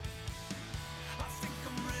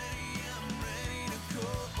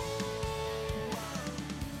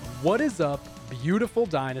What is up, beautiful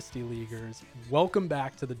Dynasty Leaguers? Welcome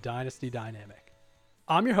back to the Dynasty Dynamic.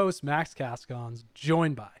 I'm your host, Max Cascons,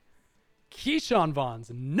 joined by Keyshawn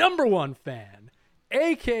Vaughn's number one fan,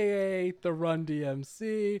 a.k.a. the Run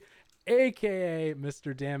DMC, a.k.a.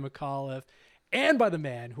 Mr. Dan McAuliffe, and by the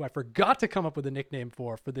man who I forgot to come up with a nickname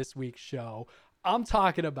for this week's show. I'm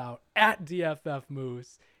talking about at DFF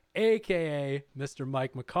Moose, a.k.a. Mr.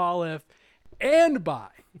 Mike McAuliffe, and by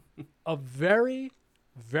a very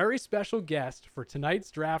special guest for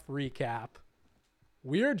tonight's draft recap.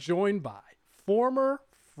 We are joined by former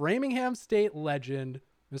Framingham State legend,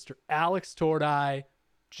 Mr. Alex Tordai.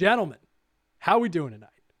 Gentlemen, how we doing tonight?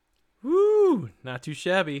 Woo! Not too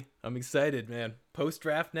shabby. I'm excited, man.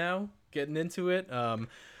 Post-draft now, getting into it.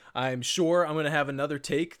 I'm sure I'm going to have another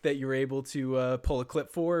take that you're able to pull a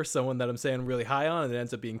clip for, someone that I'm saying really high on, and it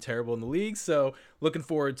ends up being terrible in the league. So looking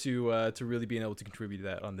forward to really being able to contribute to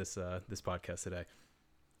that on this podcast today.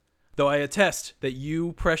 Though I attest that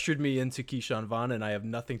you pressured me into Keyshawn Vaughn, and I have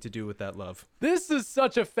nothing to do with that love. This is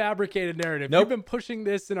such a fabricated narrative. Nope. You've been pushing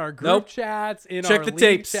this in our group chats, in Check our the league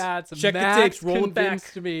tapes. chats. Check Max the tapes. Roll it back.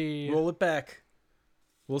 convinced me. Roll it back.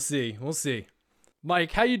 We'll see.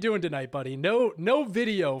 Mike, how you doing tonight, buddy? No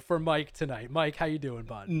video for Mike tonight. Mike, how you doing,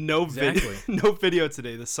 bud? No video. No video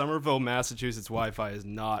today. The Somerville, Massachusetts Wi-Fi is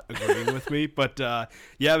not agreeing with me. But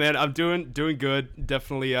yeah, man, I'm doing good.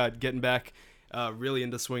 Definitely getting back really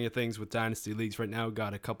into swing of things with Dynasty Leagues right now.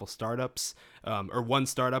 Got a couple startups, or one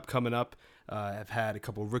startup coming up. I've had a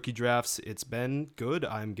couple rookie drafts. It's been good.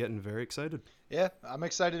 I'm getting very excited. Yeah, I'm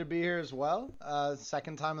excited to be here as well.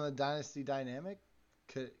 Second time in the Dynasty Dynamic.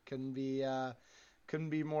 Couldn't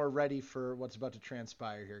be more ready for what's about to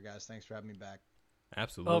transpire here, guys. Thanks for having me back.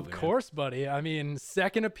 Absolutely. Of course, buddy. I mean,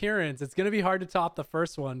 second appearance. It's going to be hard to top the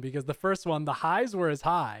first one because the first one, the highs were as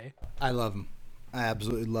high. I love him. I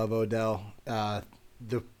absolutely love Odell.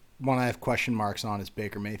 The one I have question marks on is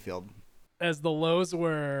Baker Mayfield. As the lows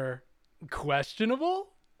were questionable?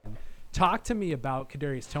 Talk to me about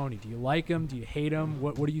Kadarius Toney. Do you like him? Do you hate him?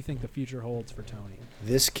 What do you think the future holds for Toney?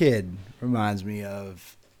 This kid reminds me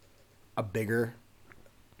of a bigger,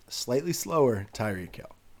 slightly slower Tyreek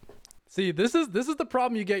Hill. See, this is the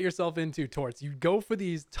problem you get yourself into, Torts. You go for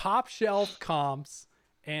these top shelf comps,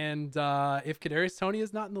 and if Kadarius Toney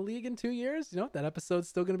is not in the league in 2 years, that episode's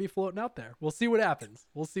still going to be floating out there. We'll see what happens.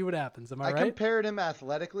 Am I right? I compared him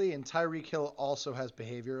athletically, and Tyreek Hill also has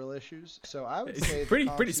behavioral issues. So I would say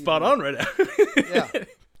pretty spot on right now. Yeah,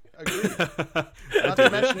 agreed. Not to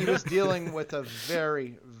mention he was dealing with a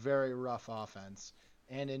very, very rough offense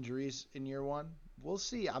and injuries in year one. We'll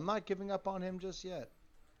see. I'm not giving up on him just yet.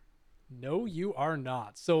 No, you are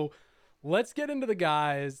not. So let's get into the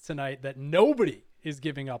guys tonight that nobody is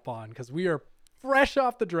giving up on because we are fresh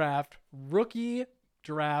off the draft. Rookie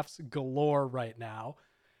drafts galore right now.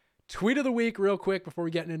 Tweet of the week real quick before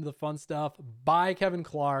we get into the fun stuff by Kevin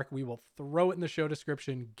Clark. We will throw it in the show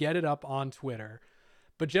description. Get it up on Twitter.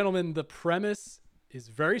 But gentlemen, the premise is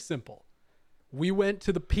very simple. We went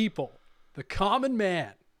to the people, the common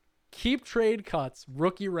man. Keep Trade Cuts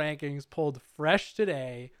rookie rankings pulled fresh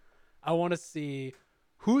today. I want to see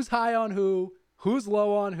who's high on who's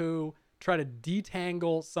low on who, try to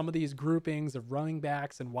detangle some of these groupings of running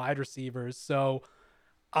backs and wide receivers. So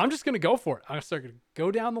I'm just going to go for it. I'm going to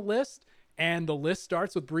go down the list, and the list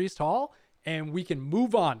starts with Breece Hall, and we can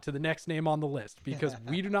move on to the next name on the list because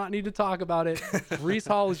we do not need to talk about it. Breece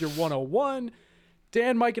Hall is your 101.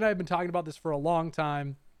 Dan, Mike, and I have been talking about this for a long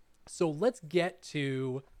time. So let's get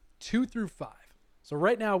to 2 through 5. So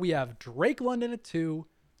right now we have Drake London at 2,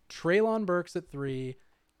 Treylon Burks at 3,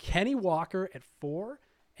 Kenny Walker at 4,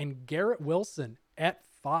 and Garrett Wilson at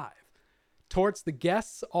 5. Torts, the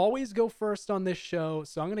guests always go first on this show,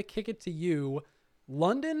 so I'm going to kick it to you.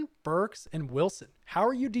 London, Burks, and Wilson. How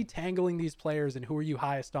are you detangling these players, and who are you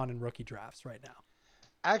highest on in rookie drafts right now?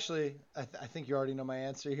 Actually, I think you already know my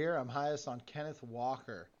answer here. I'm highest on Kenneth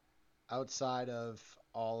Walker outside of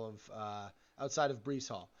Breece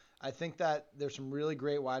Hall. I think that there's some really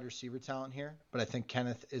great wide receiver talent here, but I think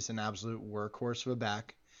Kenneth is an absolute workhorse of a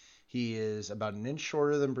back. He is about an inch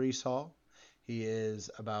shorter than Breece Hall. He is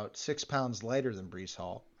about 6 pounds lighter than Breece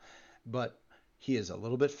Hall, but he is a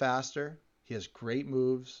little bit faster. He has great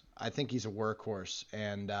moves. I think he's a workhorse,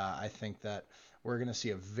 and I think that we're going to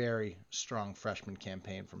see a very strong freshman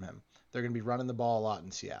campaign from him. They're going to be running the ball a lot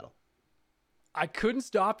in Seattle. I couldn't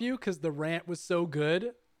stop you because the rant was so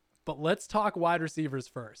good, but let's talk wide receivers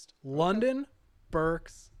first. London,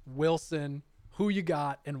 Burks, Wilson, who you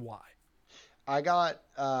got and why? I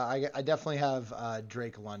definitely have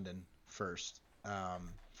Drake London first,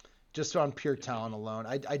 just on pure talent alone.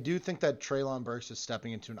 I do think that Treylon Burks is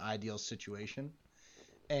stepping into an ideal situation,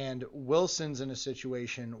 And Wilson's in a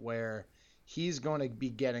situation where he's going to be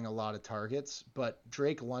getting a lot of targets, but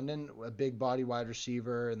Drake London, a big body wide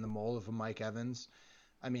receiver in the mold of a Mike Evans,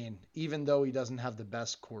 I mean, even though he doesn't have the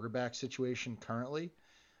best quarterback situation currently,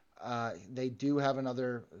 they do have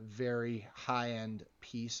another very high-end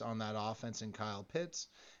piece on that offense in Kyle Pitts,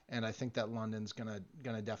 and I think that London's gonna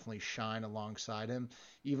definitely shine alongside him.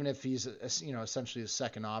 Even if he's essentially a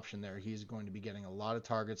second option there, he's going to be getting a lot of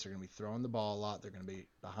targets. They're going to be throwing the ball a lot. They're going to be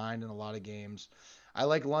behind in a lot of games. I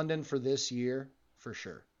like London for this year for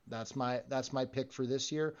sure. That's my pick for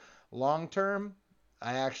this year. Long term,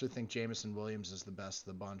 I actually think Jameson Williams is the best of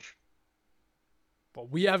the bunch.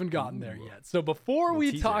 But we haven't gotten there yet. So before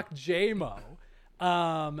we talk JMO,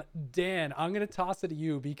 Dan, I'm going to toss it to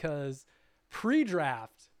you because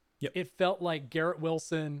pre-draft, it felt like Garrett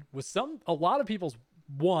Wilson was a lot of people's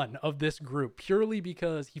one of this group purely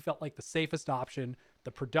because he felt like the safest option.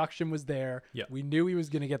 The production was there. We knew he was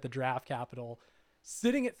going to get the draft capital.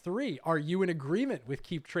 Sitting at 3, are you in agreement with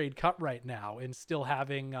keep trade cut right now and still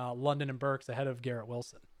having London and Burks ahead of Garrett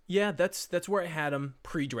Wilson? Yeah, that's where I had him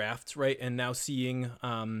pre-draft, right? And now seeing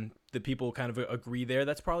the people kind of agree there,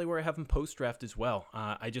 that's probably where I have him post-draft as well.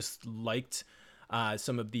 I just liked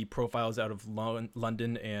some of the profiles out of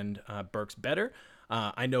London and Burks better.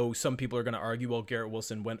 I know some people are going to argue, well, Garrett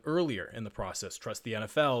Wilson went earlier in the process. Trust the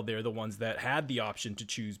NFL. They're the ones that had the option to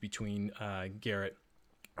choose between Garrett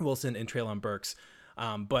Wilson and Treylon Burks.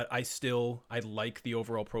 But I like the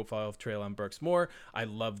overall profile of Treylon Burks more. I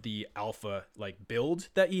love the alpha build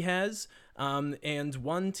that he has. And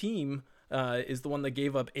one team is the one that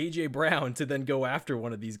gave up AJ Brown to then go after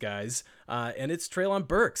one of these guys. And it's Treylon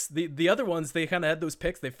Burks. The other ones, they kind of had those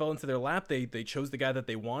picks. They fell into their lap. They chose the guy that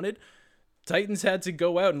they wanted. Titans had to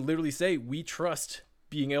go out and literally say, we trust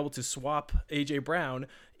being able to swap AJ Brown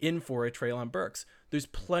in for a Treylon Burks. There's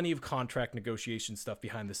plenty of contract negotiation stuff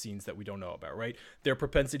behind the scenes that we don't know about, right? Their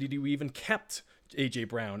propensity to even kept AJ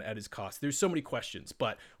Brown at his cost. There's so many questions,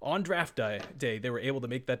 but on draft day, they were able to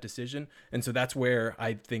make that decision. And so that's where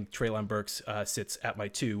I think Treylon Burks sits at my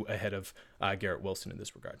 2 ahead of Garrett Wilson in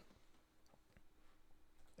this regard.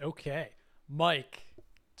 Okay. Mike,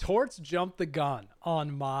 Torts jumped the gun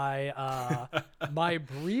on my my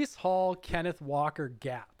Breece Hall Kenneth Walker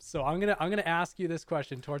gap. So I'm gonna ask you this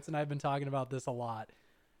question. Torts and I have been talking about this a lot.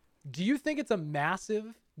 Do you think it's a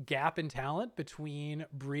massive gap in talent between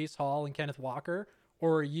Breece Hall and Kenneth Walker,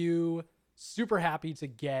 or are you super happy to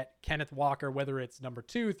get Kenneth Walker, whether it's number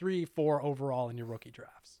 2, 3, 4 overall in your rookie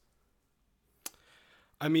drafts?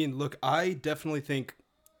 I mean, look, I definitely think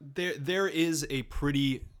there is a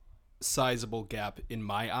pretty sizable gap in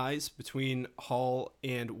my eyes between Hall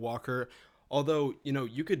and Walker. Although,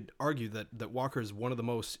 you could argue that Walker is one of the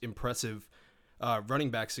most impressive running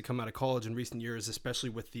backs to come out of college in recent years, especially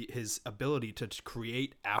with his ability to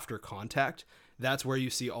create after contact. That's where you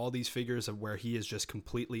see all these figures of where he is just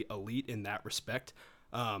completely elite in that respect.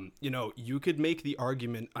 You could make the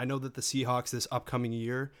argument. I know that the Seahawks this upcoming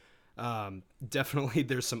year, definitely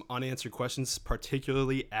there's some unanswered questions,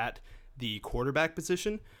 particularly at the quarterback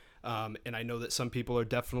position. And I know that some people are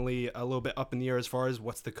definitely a little bit up in the air as far as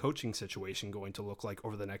what's the coaching situation going to look like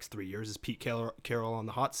over the next 3 years. Is Pete Carroll on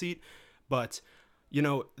the hot seat? But,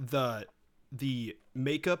 the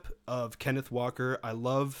makeup of Kenneth Walker, I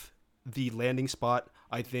love the landing spot.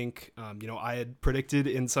 I think, I had predicted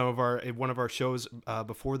in one of our shows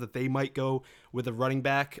before that they might go with a running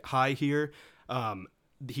back high here.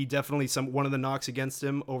 He definitely one of the knocks against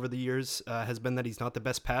him over the years has been that he's not the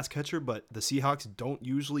best pass catcher, but the Seahawks don't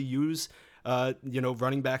usually use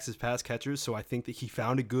running backs as pass catchers. So I think that he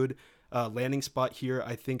found a good landing spot here.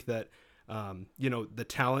 I think that the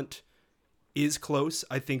talent is close.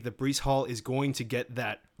 I think that Breece Hall is going to get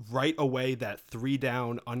that right away, that 3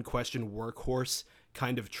 down unquestioned workhorse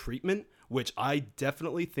kind of treatment, which I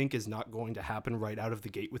definitely think is not going to happen right out of the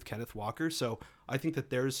gate with Kenneth Walker. So I think that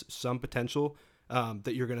there's some potential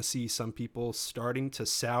that you're going to see some people starting to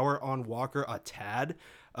sour on Walker a tad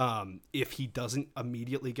if he doesn't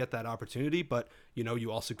immediately get that opportunity. But,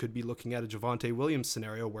 you also could be looking at a Javonte Williams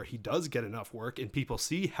scenario where he does get enough work and people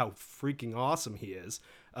see how freaking awesome he is.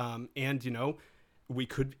 I know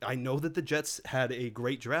that the Jets had a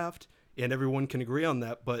great draft and everyone can agree on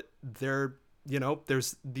that, but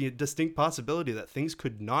there's the distinct possibility that things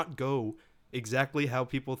could not go exactly how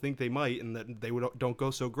people think they might and that they don't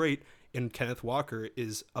go so great. And Kenneth Walker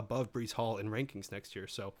is above Breece Hall in rankings next year.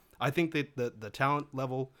 So I think that the talent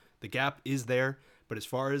level, the gap is there. But as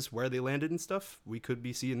far as where they landed and stuff, we could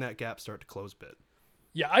be seeing that gap start to close a bit.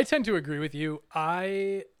 Yeah, I tend to agree with you.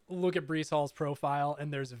 I look at Breece Hall's profile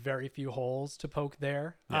and there's very few holes to poke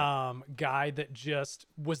there. Guy that just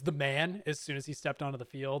was the man as soon as he stepped onto the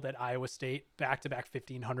field at Iowa State, back-to-back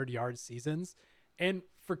 1,500 yard seasons. And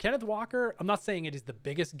for Kenneth Walker, I'm not saying it is the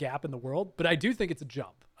biggest gap in the world, but I do think it's a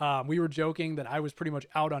jump. We were joking that I was pretty much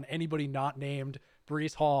out on anybody not named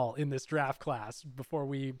Breece Hall in this draft class before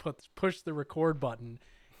we push the record button.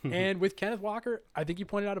 And with Kenneth Walker, I think you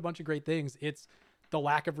pointed out a bunch of great things. It's the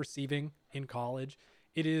lack of receiving in college.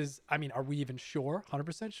 It is, I mean, are we even sure?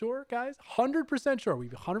 100% sure, guys? 100% sure. Are we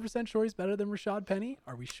 100% sure he's better than Rashad Penny?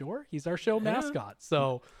 Are we sure? He's our show mascot.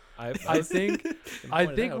 So I think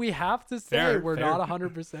we have to say we're not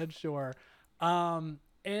 100% sure. And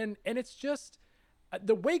it's just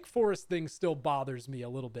the Wake Forest thing still bothers me a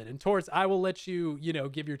little bit. And Torts, I will let you,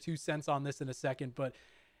 give your 2 cents on this in a second, but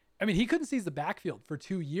I mean, he couldn't seize the backfield for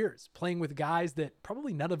 2 years playing with guys that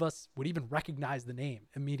probably none of us would even recognize the name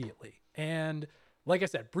immediately. And like I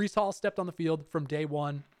said, Breece Hall stepped on the field from day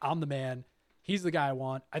one. I'm the man. He's the guy I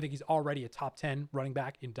want. I think he's already a top 10 running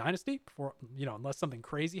back in Dynasty before, unless something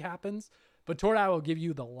crazy happens. But Tord, I will give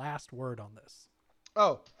you the last word on this.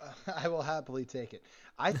 Oh, I will happily take it.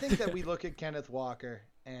 I think that we look at Kenneth Walker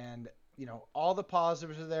and, all the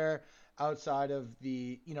positives are there outside of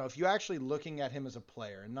the, if you're actually looking at him as a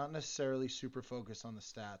player and not necessarily super focused on the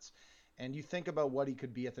stats, and you think about what he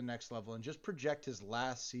could be at the next level and just project his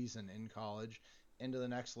last season in college into the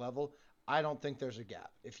next level, I don't think there's a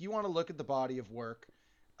gap. If you want to look at the body of work,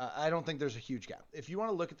 I don't think there's a huge gap. If you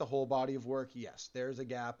want to look at the whole body of work, yes, there's a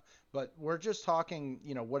gap. But we're just talking,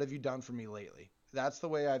 what have you done for me lately? That's the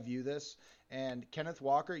way I view this. And Kenneth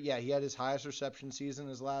Walker, yeah, he had his highest reception season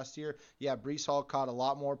his last year. Yeah, Breece Hall caught a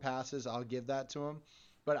lot more passes. I'll give that to him.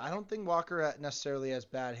 But I don't think Walker necessarily has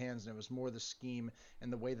bad hands, and it was more the scheme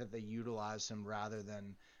and the way that they utilized him rather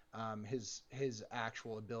than his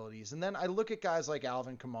actual abilities. And then I look at guys like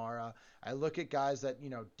Alvin Kamara. I look at guys that,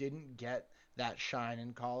 didn't get that shine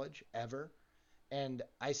in college ever. And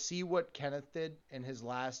I see what Kenneth did in his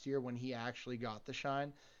last year when he actually got the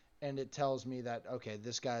shine. And it tells me that, okay,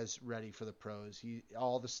 this guy's ready for the pros.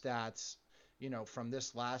 All the stats, from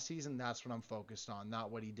this last season, that's what I'm focused on,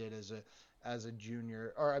 not what he did as a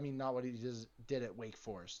junior, or not what he just did at Wake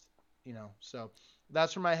Forest, So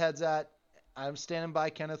that's where my head's at. I'm standing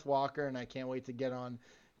by Kenneth Walker, and I can't wait to get on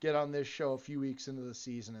this show a few weeks into the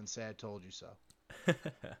season and say I told you so.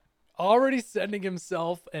 Already sending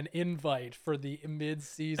himself an invite for the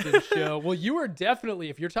mid-season show. Well, you are definitely,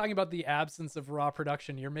 if you're talking about the absence of raw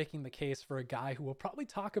production, you're making the case for a guy who will probably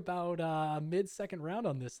talk about mid-second round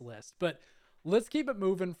on this list. But let's keep it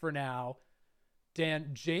moving for now. Dan,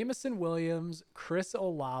 Jameson Williams, Chris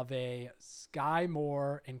Olave, Sky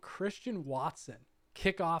Moore, and Christian Watson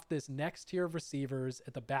kick off this next tier of receivers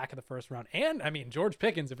at the back of the first round. And, George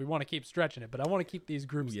Pickens, if we want to keep stretching it, but I want to keep these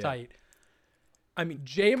groups tight.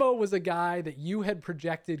 J-Mo was a guy that you had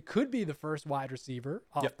projected could be the first wide receiver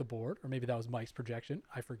off the board, or maybe that was Mike's projection.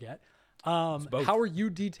 I forget. How are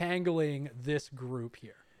you detangling this group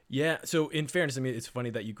here? Yeah, so in fairness, it's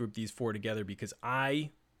funny that you grouped these 4 together because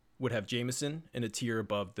I would have Jameson in a tier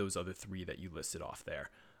above those other 3 that you listed off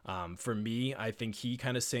there. For me, I think he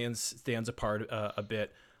kind of stands apart a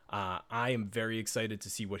bit. I am very excited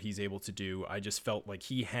to see what he's able to do. I just felt like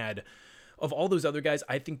he had... Of all those other guys,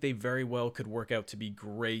 I think they very well could work out to be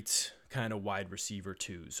great kind of wide receiver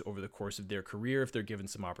 2s over the course of their career if they're given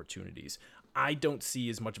some opportunities. I don't see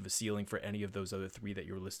as much of a ceiling for any of those other 3 that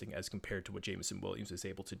you're listing as compared to what Jameson Williams is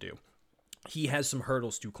able to do. He has some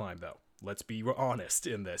hurdles to climb, though. Let's be honest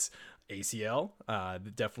in this. ACL,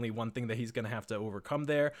 definitely one thing that he's going to have to overcome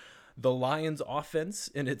there. The Lions offense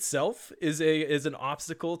in itself is an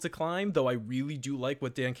obstacle to climb, though I really do like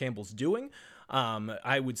what Dan Campbell's doing.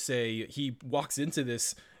 I would say he walks into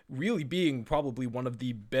this really being probably one of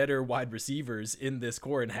the better wide receivers in this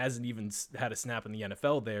core and hasn't even had a snap in the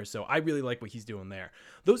NFL there. So I really like what he's doing there.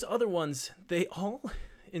 Those other ones, they all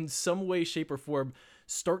in some way, shape, or form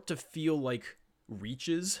start to feel like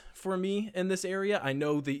reaches for me in this area. I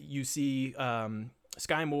know that you see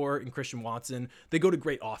Sky Moore and Christian Watson, they go to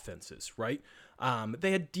great offenses, right?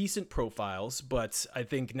 They had decent profiles, but I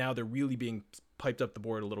think now they're really being piped up the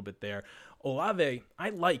board a little bit there. Olave, I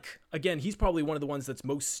like. Again, he's probably one of the ones that's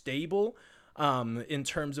most stable in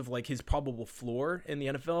terms of like his probable floor in the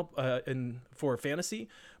NFL for fantasy,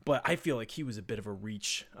 but I feel like he was a bit of a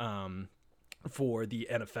reach for the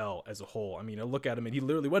NFL as a whole. I look at him and he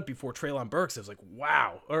literally went before Treylon Burks. I was like,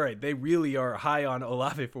 wow, all right, they really are high on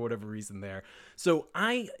Olave for whatever reason there. So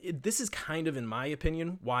this is kind of, in my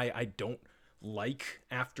opinion, why I don't like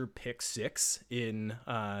after pick 6 in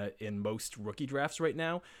most rookie drafts right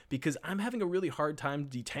now, because I'm having a really hard time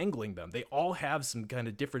detangling them. They all have some kind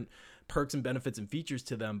of different perks and benefits and features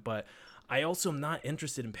to them, but I also am not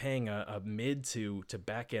interested in paying a mid to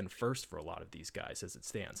back end first for a lot of these guys as it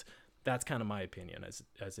stands. That's kind of my opinion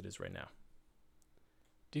as it is right now.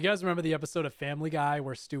 Do you guys remember the episode of Family Guy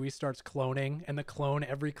where Stewie starts cloning and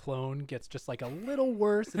every clone gets just like a little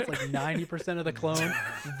worse? It's like 90% of the clone.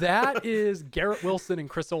 That is Garrett Wilson and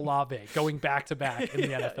Chris Olave going back to back in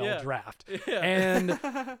the NFL draft. Yeah. And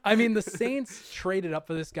I mean, the Saints traded up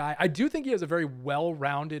for this guy. I do think he has a very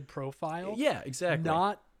well-rounded profile. Yeah, exactly.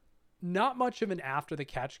 Not much of an after the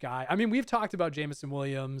catch guy. I mean, we've talked about Jameson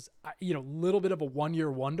Williams, little bit of a one-year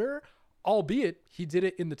wonder, albeit he did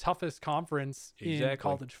it in the toughest conference in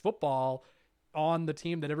college football on the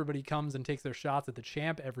team that everybody comes and takes their shots at the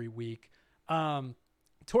champ every week.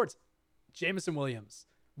 Towards Jameson Williams,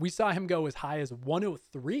 we saw him go as high as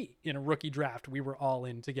 103 in a rookie draft. We were all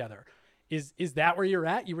in together. Is that where you're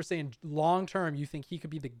at? You were saying long-term, you think he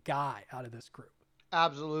could be the guy out of this group?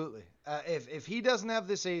 Absolutely. If he doesn't have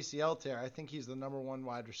this ACL tear, I think he's the number 1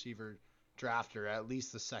 wide receiver drafter, at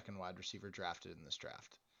least the second wide receiver drafted in this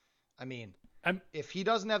draft. I mean, if he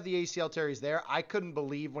doesn't have the ACL tear, he's there. I couldn't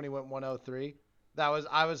believe when he went 103.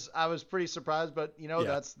 I was pretty surprised, but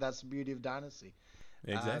that's the beauty of dynasty.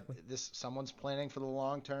 Exactly. Someone's planning for the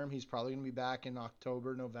long term. He's probably going to be back in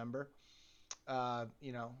October, November.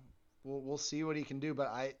 We'll see what he can do,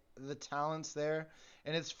 but the talent's there.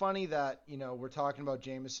 And it's funny that, we're talking about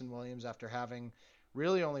Jameson Williams after having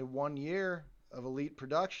really only 1 year of elite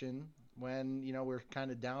production when, we're kind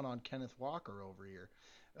of down on Kenneth Walker over here.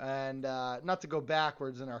 And not to go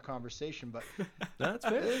backwards in our conversation, but that's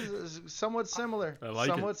fair. It's somewhat similar. I like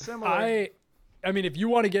somewhat it. Similar. I mean, if you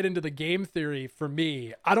want to get into the game theory, for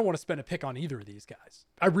me, I don't want to spend a pick on either of these guys.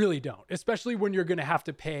 I really don't, especially when you're going to have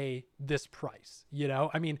to pay this price.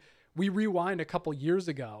 I mean, we rewind a couple years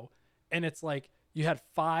ago, and it's like you had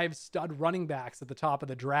 5 stud running backs at the top of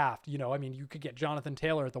the draft. I mean, you could get Jonathan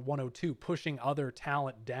Taylor at the 102, pushing other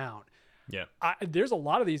talent down. Yeah. There's a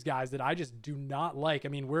lot of these guys that I just do not like. I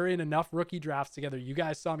mean, we're in enough rookie drafts together. You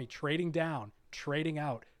guys saw me trading down, trading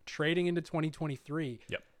out, trading into 2023.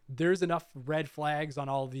 Yep. There's enough red flags on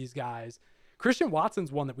all of these guys. Christian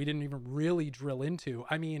Watson's one that we didn't even really drill into.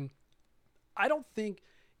 I mean, I don't think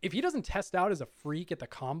if he doesn't test out as a freak at the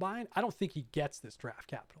combine, I don't think he gets this draft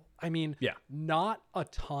capital. I mean, not a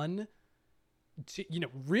ton.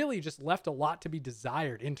 Really just left a lot to be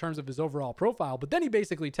desired in terms of his overall profile, but then he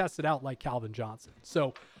basically tested out like Calvin Johnson.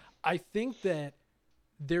 So I think that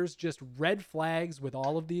there's just red flags with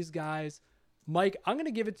all of these guys. Mike, I'm going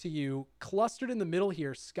to give it to you. Clustered in the middle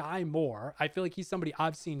here, Sky Moore. I feel like he's somebody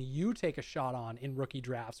I've seen you take a shot on in rookie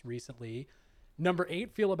drafts recently. Number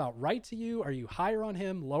 8 feel about right to you? Are you higher on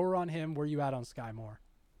him, lower on him? Where are you at on Sky Moore?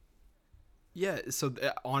 Yeah, so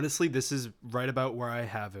honestly, this is right about where I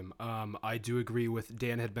have him. I do agree with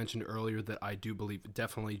Dan had mentioned earlier that I do believe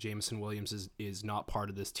definitely Jameson Williams is not part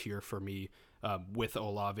of this tier for me with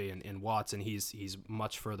Olave and Watson. He's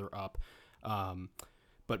much further up.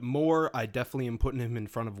 But Moore, I definitely am putting him in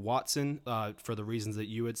front of Watson for the reasons that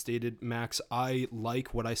you had stated, Max. I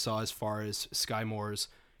like what I saw as far as Sky Moore's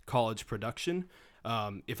college production.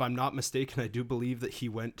 If I'm not mistaken, I do believe that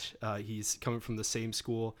he's coming from the same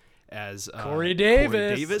school as Corey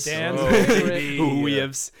Davis, Dan's who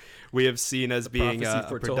we have seen as being a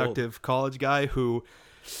productive college guy who.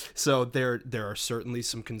 So there are certainly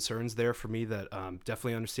some concerns there for me that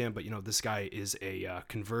definitely understand, but this guy is a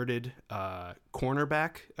converted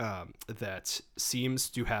cornerback that seems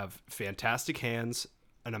to have fantastic hands,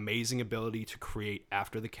 an amazing ability to create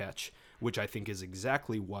after the catch, which I think is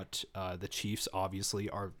exactly what the Chiefs obviously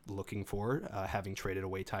are looking for, having traded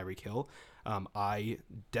away Tyreek Hill. I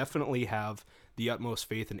definitely have the utmost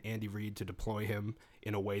faith in Andy Reid to deploy him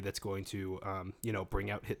in a way that's going to, bring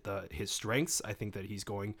out his strengths. I think that he's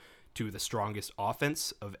going to the strongest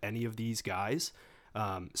offense of any of these guys.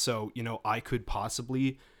 So I could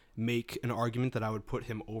possibly make an argument that I would put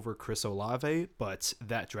him over Chris Olave, but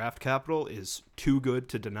that draft capital is too good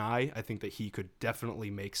to deny. I think that he could definitely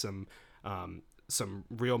make some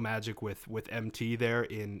real magic with MT there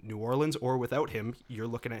in New Orleans, or without him, you're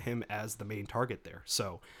looking at him as the main target there.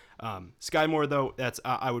 So Sky Moore, though,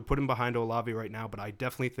 I would put him behind Olave right now, but I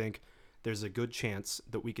definitely think there's a good chance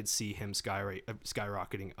that we could see him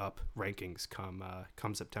skyrocketing up rankings come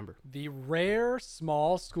September. The rare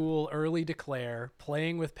small school early declare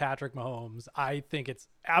playing with Patrick Mahomes, I think it's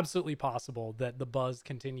absolutely possible that the buzz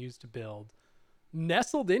continues to build.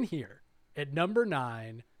 Nestled in here at number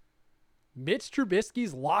 9, Mitch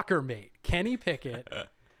Trubisky's locker mate, Kenny Pickett.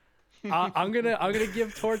 I'm gonna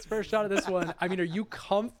give Torts first shot at this one. I mean, are you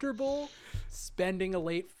comfortable spending a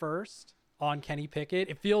late first on Kenny Pickett?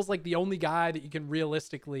 It feels like the only guy that you can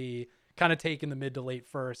realistically kind of take in the mid to late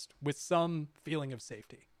first with some feeling of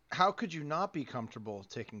safety. How could you not be comfortable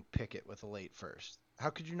taking Pickett with a late first? How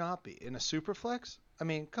could you not be in a super flex? I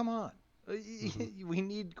mean, come on. We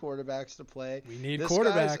need quarterbacks to play. We need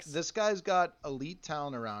quarterbacks. This guy's got elite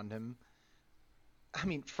talent around him. I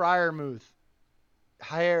mean, Freiermuth,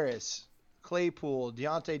 Harris, Claypool,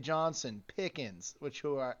 Deontay Johnson, Pickens,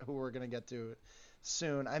 who we're going to get to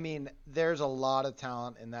soon. I mean, there's a lot of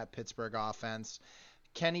talent in that Pittsburgh offense.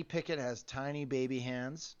 Kenny Pickett has tiny baby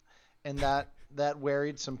hands, and that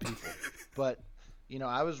worried some people. But,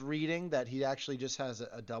 I was reading that he actually just has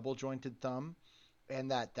a double jointed thumb, and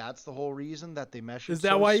that's the whole reason that they measured. Is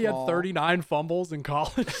that why he had 39 fumbles in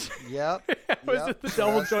college? Yep. Was it the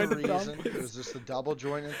double jointed thumb? It was just the double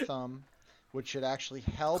jointed thumb, which should actually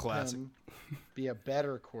help him be a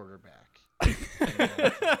better quarterback.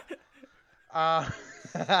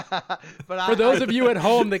 But for those of you at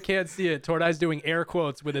home that can't see it, Tordai's doing air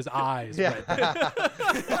quotes with his eyes. Yeah.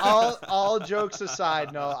 Right. all jokes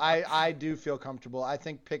aside, no, I do feel comfortable. I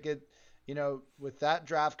think Pickett, with that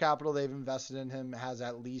draft capital they've invested in him, has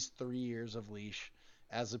at least 3 years of leash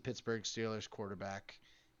as a Pittsburgh Steelers quarterback.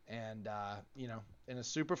 And, in a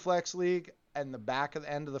super flex league and the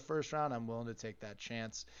end of the first round, I'm willing to take that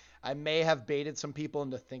chance. I may have baited some people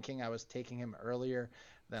into thinking I was taking him earlier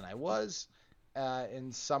than I was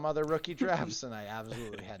in some other rookie drafts, and I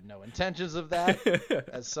absolutely had no intentions of that,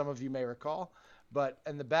 as some of you may recall. But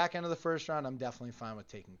in the back end of the first round, I'm definitely fine with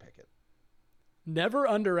taking Pickett. Never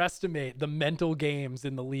underestimate the mental games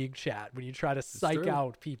in the league chat when you try to psych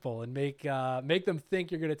out people and make them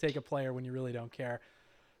think you're going to take a player when you really don't care.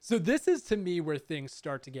 So this is, to me, where things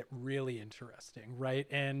start to get really interesting, right?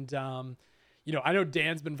 And, I know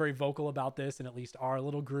Dan's been very vocal about this in at least our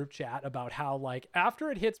little group chat about how, like, after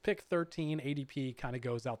it hits pick 13, ADP kind of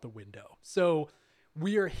goes out the window. So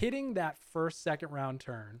we are hitting that first, second round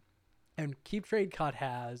turn, and Keep Trade Cut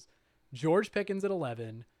has George Pickens at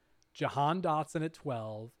 11, Jahan Dotson at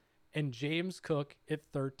 12, and James Cook at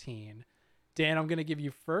 13. Dan, I'm going to give you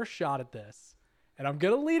first shot at this, and I'm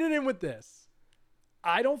going to lead it in with this.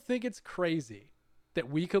 I don't think it's crazy that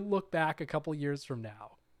we could look back a couple years from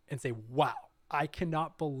now and say, wow, I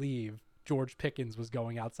cannot believe George Pickens was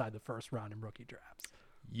going outside the first round in rookie drafts.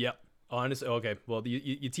 Yep. Honestly, okay. Well,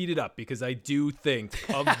 you teed it up, because I do think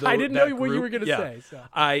of I didn't know what you were going to say. So.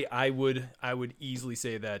 I would easily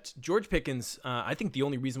say that George Pickens, I think the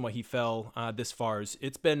only reason why he fell this far is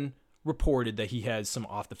it's been reported that he has some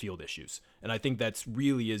off the field issues. And I think that's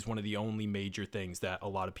really is one of the only major things that a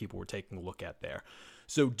lot of people were taking a look at there.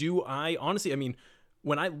 So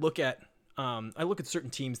when I look at certain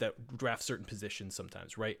teams that draft certain positions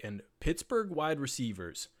sometimes, right? And Pittsburgh wide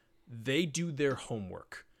receivers, they do their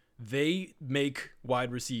homework. They make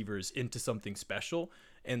wide receivers into something special.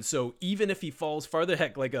 And so even if he falls farther,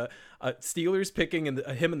 heck, like a Steelers picking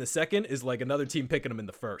him in the second is like another team picking him in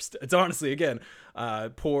the first. It's honestly, again,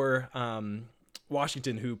 poor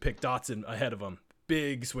Washington, who picked Dotson ahead of him.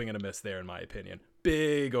 Big swing and a miss there, in my opinion.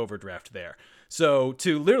 Big overdraft there. So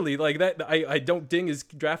to literally like that, I don't ding his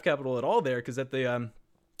draft capital at all there, because at the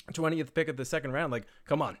 20th pick of the second round, like,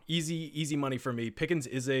 come on, easy money for me. Pickens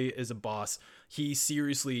is a boss. He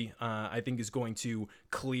seriously, I think, is going to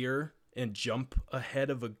clear and jump ahead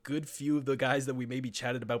of a good few of the guys that we maybe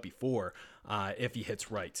chatted about before, if he hits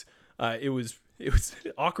right. It was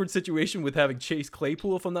an awkward situation with having Chase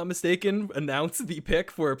Claypool, if I'm not mistaken, announce the pick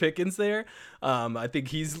for Pickens there. I think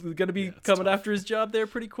he's going to be coming after his job there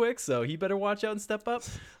pretty quick, so he better watch out and step up.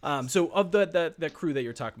 So of that crew that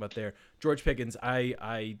you're talking about there, George Pickens,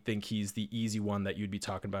 I think he's the easy one that you'd be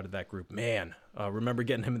talking about in that group. Man, remember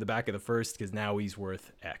getting him in the back of the first, because now he's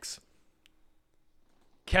worth X.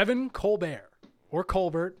 Kevin Colbert, or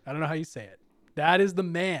Colbert, I don't know how you say it. That is the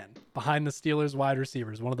man behind the Steelers wide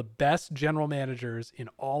receivers, one of the best general managers in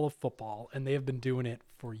all of football, and they have been doing it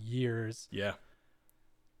for years. Yeah.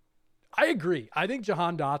 I agree. I think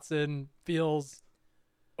Jahan Dotson feels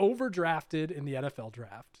overdrafted in the NFL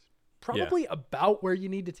draft. Probably about where you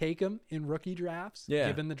need to take him in rookie drafts,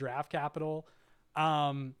 given the draft capital.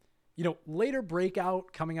 Later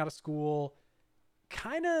breakout coming out of school,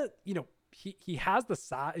 kind of, he has the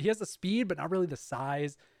size, he has the speed, but not really the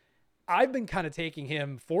size. I've been kind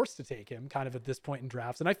of forced to take him kind of at this point in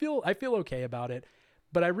drafts, and I feel okay about it,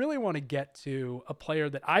 but I really want to get to a player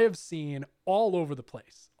that I have seen all over the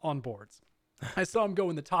place on boards. I saw him go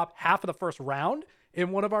in the top half of the first round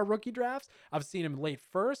in one of our rookie drafts. I've seen him late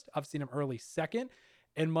first. I've seen him early second.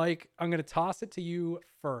 And Mike, I'm going to toss it to you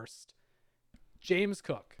first. James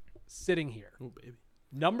Cook, sitting here. Oh, baby.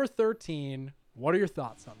 Number 13, what are your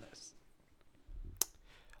thoughts on this?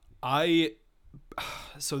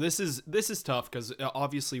 So this is tough because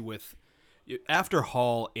obviously with after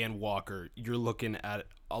Hall and Walker, you're looking at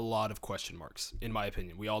a lot of question marks, in my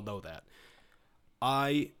opinion. We all know that.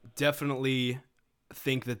 I definitely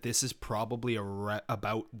think that this is probably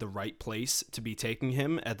about the right place to be taking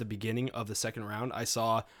him at the beginning of the second round. I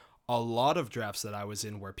saw a lot of drafts that I was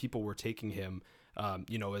in where people were taking him,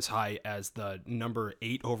 as high as the number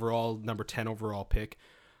 8 overall, number 10 overall pick.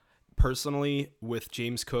 Personally, with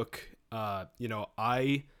James Cook,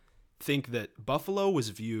 I think that Buffalo was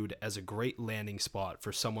viewed as a great landing spot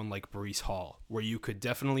for someone like Breece Hall, where you could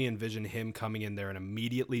definitely envision him coming in there and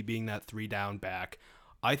immediately being that 3-down back.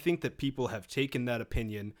 I think that people have taken that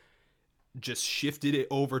opinion, just shifted it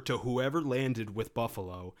over to whoever landed with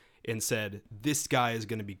Buffalo and said, this guy is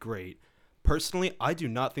going to be great. Personally, I do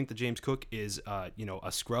not think that James Cook is, a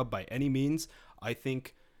scrub by any means. I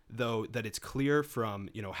think, though, that it's clear from,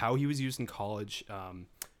 how he was used in college,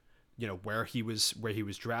 where he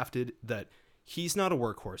was drafted, that he's not a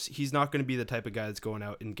workhorse. He's not going to be the type of guy that's going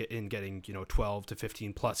out and getting 12 to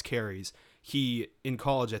 15 plus carries. He, in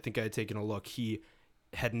college, I think I had taken a look, he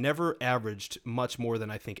had never averaged much more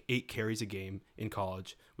than I think 8 carries a game in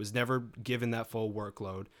college, was never given that full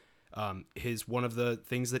workload. One of the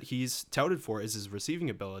things that he's touted for is his receiving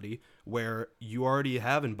ability, where you already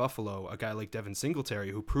have in Buffalo a guy like Devin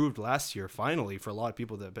Singletary, who proved last year, finally, for a lot of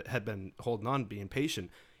people that had been holding on, being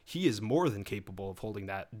patient, he is more than capable of holding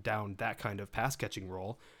that down, that kind of pass catching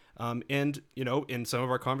role. And in some of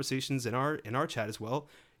our conversations in our chat as well,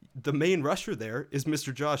 the main rusher there is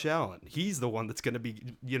Mr. Josh Allen. He's the one that's going to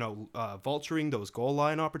be, vulturing those goal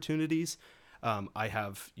line opportunities. I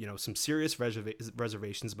have, some serious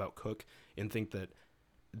reservations about Cook, and think that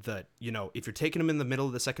if you're taking him in the middle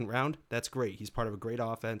of the second round, that's great. He's part of a great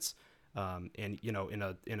offense. And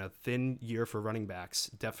in a thin year for running backs,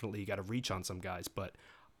 definitely you got to reach on some guys, but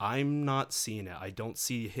I'm not seeing it. I don't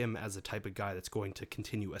see him as the type of guy that's going to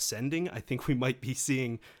continue ascending. I think we might be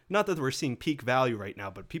seeing, not that we're seeing peak value right now,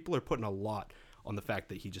 but people are putting a lot on the fact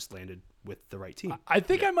that he just landed with the right team. I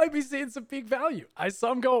think I might be seeing some peak value. I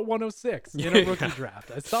saw him go at 106 in a rookie draft.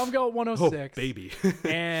 I saw him go at 106. Oh, baby.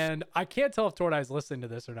 And I can't tell if Tordai's listening to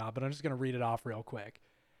this or not, but I'm just going to read it off real quick.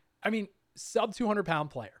 I mean, sub 200 pound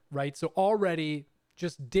player, right? So already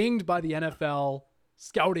just dinged by the NFL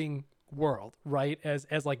scouting world, right?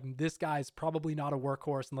 As like, this guy's probably not a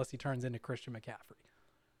workhorse unless he turns into Christian McCaffrey.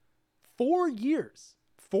 4 years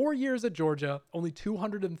at Georgia, only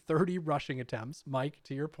 230 rushing attempts, Mike,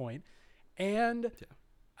 to your point. And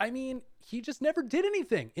I mean, he just never did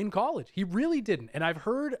anything in college. He really didn't. And I've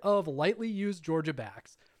heard of lightly used Georgia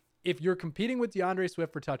backs. If you're competing with DeAndre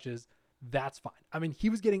Swift for touches, that's fine. I mean, he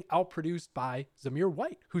was getting outproduced by Zamir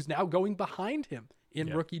White, who's now going behind him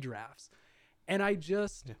in rookie drafts. And I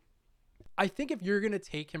think if you're going to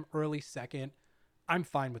take him early second, I'm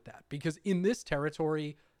fine with that, because in this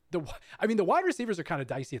territory, the wide receivers are kind of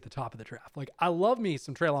dicey at the top of the draft. Like, I love me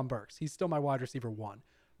some Treylon Burks. He's still my wide receiver 1,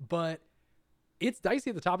 but it's dicey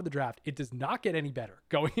at the top of the draft. It does not get any better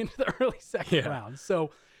going into the early second round. So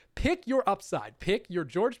pick your upside, pick your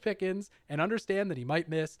George Pickens and understand that he might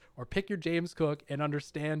miss, or pick your James Cook and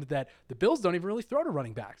understand that the Bills don't even really throw to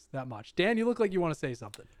running backs that much. Dan, you look like you want to say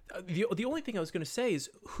something. The only thing I was going to say is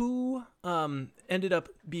who ended up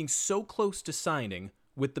being so close to signing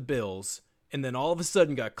with the Bills and then all of a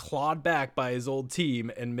sudden got clawed back by his old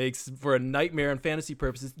team and makes for a nightmare in fantasy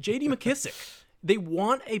purposes. J.D. McKissick. They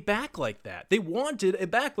want a back like that. They wanted a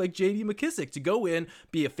back like J.D. McKissick to go in,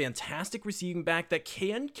 be a fantastic receiving back that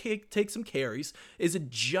can take some carries, isn't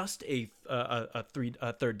just a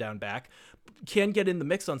third down back, can get in the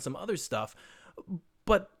mix on some other stuff.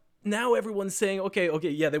 But now everyone's saying, okay,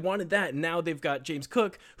 yeah, they wanted that, and now they've got James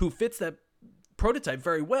Cook, who fits that prototype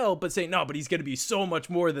very well, but saying, no, but he's going to be so much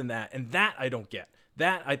more than that, and that I don't get.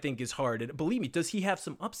 That, I think, is hard. And believe me, does he have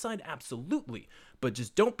some upside? Absolutely. But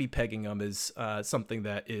just don't be pegging him as something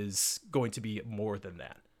that is going to be more than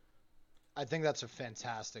that. I think that's a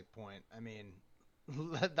fantastic point. I mean,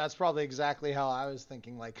 that's probably exactly how I was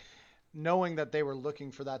thinking. Like, knowing that they were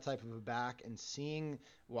looking for that type of a back and seeing,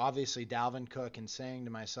 well, obviously Dalvin Cook, and saying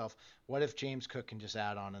to myself, what if James Cook can just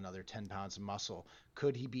add on another 10 pounds of muscle?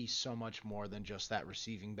 Could he be so much more than just that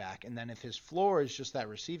receiving back? And then if his floor is just that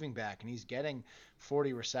receiving back and he's getting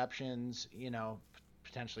 40 receptions,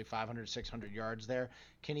 potentially 500, 600 yards there,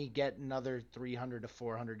 can he get another 300 to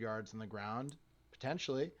 400 yards on the ground?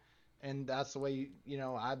 Potentially. And that's the way,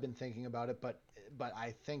 I've been thinking about it. But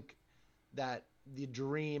I think that the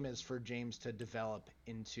dream is for James to develop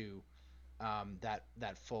into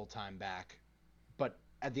that full-time back. But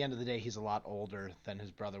at the end of the day, he's a lot older than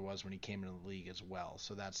his brother was when he came into the league as well.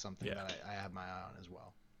 So that's something that I have my eye on as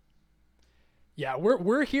well. Yeah,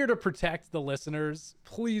 we're here to protect the listeners.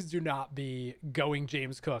 Please do not be going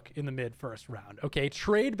James Cook in the mid first round. Okay,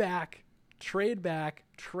 trade back, trade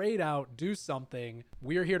out, do something.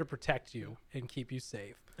 We're here to protect you and keep you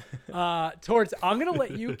safe. I'm going to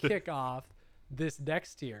let you kick off this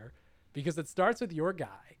next tier because it starts with your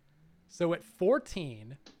guy. So at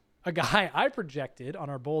 14, a guy I projected on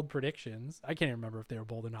our bold predictions. I can't even remember if they were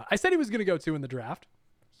bold or not. I said he was going to go 2 in the draft.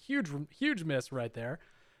 Huge miss right there.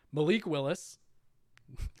 Malik Willis,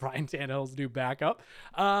 Ryan Tannehill's new backup,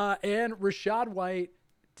 and Rachaad White,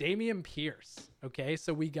 Dameon Pierce. Okay,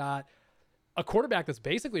 so we got a quarterback that's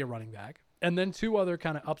basically a running back, and then 2 other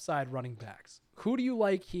kind of upside running backs. Who do you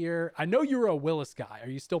like here? I know you're a Willis guy. Are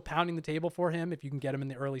you still pounding the table for him if you can get him in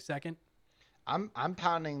the early second? I'm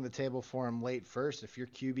pounding the table for him late first. If you're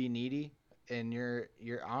QB needy and you're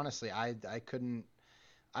honestly, I couldn't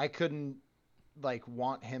like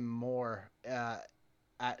want him more.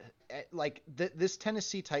 This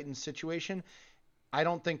Tennessee Titans situation, I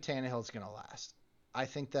don't think Tannehill's going to last. I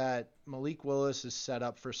think that Malik Willis is set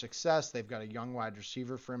up for success. They've got a young wide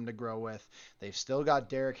receiver for him to grow with. They've still got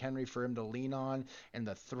Derrick Henry for him to lean on. And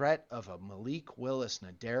the threat of a Malik Willis and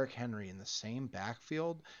a Derrick Henry in the same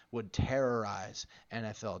backfield would terrorize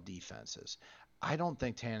NFL defenses. I don't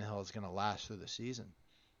think Tannehill is going to last through the season.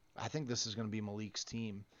 I think this is going to be Malik's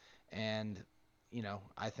team. And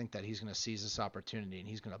I think that he's going to seize this opportunity and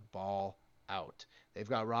he's going to ball out. They've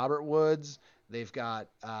got Robert Woods. They've got,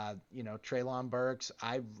 Treylon Burks.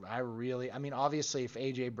 Obviously if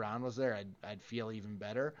A.J. Brown was there, I'd feel even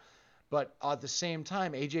better. But at the same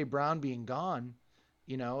time, A.J. Brown being gone,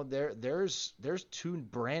 there's 2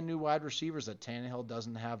 brand new wide receivers that Tannehill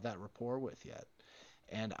doesn't have that rapport with yet.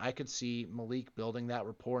 And I could see Malik building that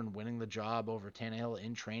rapport and winning the job over Tannehill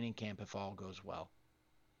in training camp if all goes well.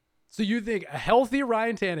 So you think a healthy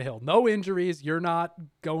Ryan Tannehill, no injuries, you're not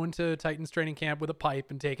going to Titans training camp with a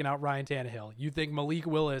pipe and taking out Ryan Tannehill. You think Malik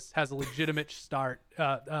Willis has a legitimate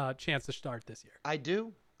chance to start this year? I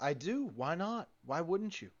do. Why not? Why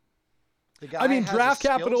wouldn't you? The guy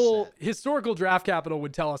historical draft capital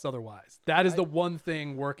would tell us otherwise. That is the one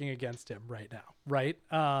thing working against him right now, right?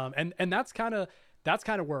 And that's kind of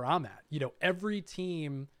where I'm at. Every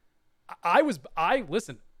team, I was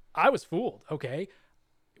fooled, okay?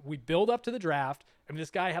 We build up to the draft. I mean, this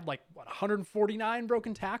guy had 149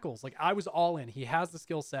 broken tackles. I was all in. He has the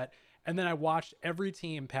skill set. And then I watched every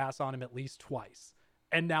team pass on him at least twice.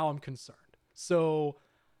 And now I'm concerned. So,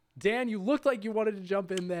 Dan, you looked like you wanted to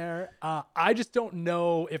jump in there. I just don't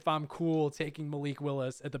know if I'm cool taking Malik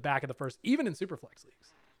Willis at the back of the first, even in Superflex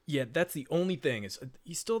leagues. Yeah, that's the only thing is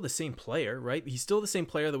he's still the same player, right? He's still the same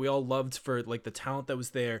player that we all loved for the talent that was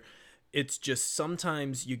there. It's just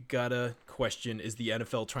sometimes you gotta question, is the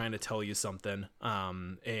NFL trying to tell you something?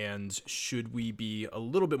 And should we be a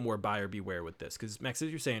little bit more buyer beware with this? Because, Max, as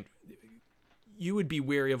you're saying, you would be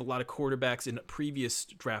wary of a lot of quarterbacks in previous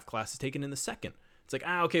draft classes taken in the second. It's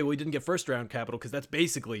okay, well, we didn't get first round capital because that's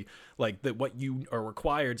basically what you are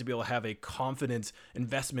required to be able to have a confident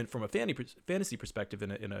investment from a fantasy perspective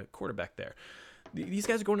in a quarterback there. These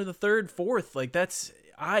guys are going to the third, fourth.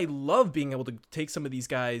 I love being able to take some of these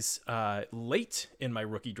guys late in my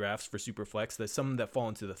rookie drafts for Superflex. There's some that fall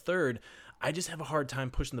into the third. I just have a hard time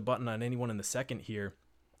pushing the button on anyone in the second here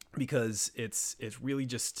because it's really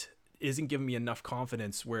just isn't giving me enough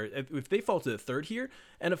confidence where if they fall to the third here,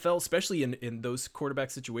 NFL, especially in those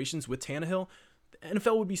quarterback situations with Tannehill,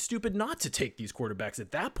 NFL would be stupid not to take these quarterbacks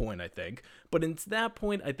at that point, I think. But at that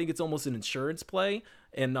point, I think it's almost an insurance play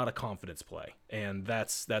and not a confidence play. And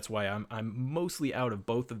that's why I'm mostly out of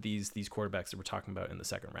both of these quarterbacks that we're talking about in the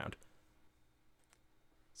second round.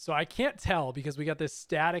 So I can't tell because we got this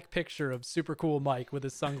static picture of super cool Mike with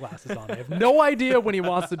his sunglasses on. I have no idea when he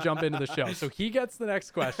wants to jump into the show. So he gets the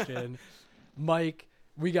next question. Mike,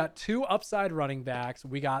 we got 2 upside running backs.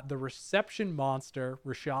 We got the reception monster,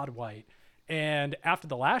 Rachaad White. And after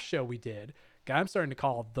the last show we did, guy I'm starting to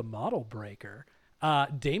call the model breaker,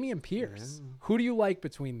 Dameon Pierce. Yeah. Who do you like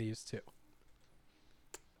between these 2?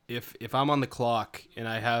 If I'm on the clock and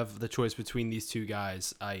I have the choice between these 2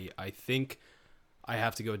 guys, I think I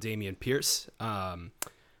have to go Dameon Pierce.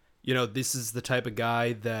 This is the type of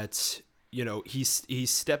guy that, he's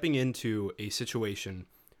stepping into a situation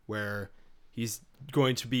where he's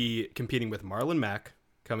going to be competing with Marlon Mack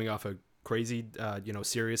coming off a crazy,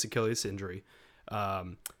 serious Achilles injury.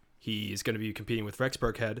 He's going to be competing with Rex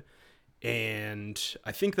Burkhead, and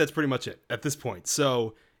I think that's pretty much it at this point.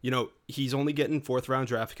 So, he's only getting 4th round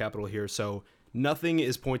draft capital here, so nothing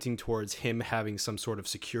is pointing towards him having some sort of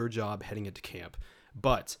secure job heading into camp.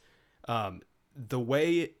 But the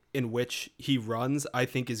way in which he runs, I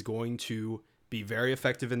think, is going to be very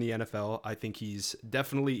effective in the NFL. I think he's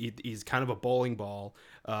kind of a bowling ball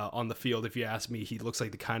on the field. If you ask me, he looks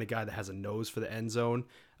like the kind of guy that has a nose for the end zone.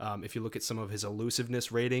 If you look at some of his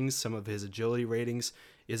elusiveness ratings, some of his agility ratings,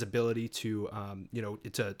 his ability to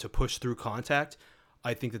to push through contact,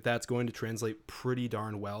 I think that that's going to translate pretty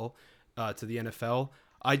darn well to the NFL.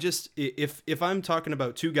 If I'm talking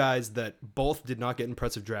about two guys that both did not get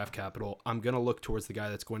impressive draft capital, I'm going to look towards the guy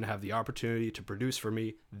that's going to have the opportunity to produce for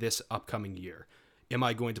me this upcoming year. Am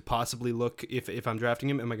I going to possibly look, if I'm drafting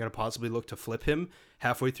him, am I going to possibly look to flip him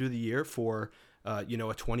halfway through the year for, a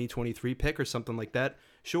 2023 pick or something like that?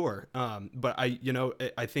 Sure. But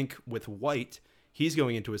I think with White, he's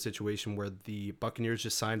going into a situation where the Buccaneers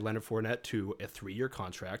just signed Leonard Fournette to a 3-year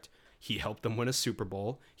contract. He helped them win a Super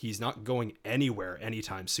Bowl. He's not going anywhere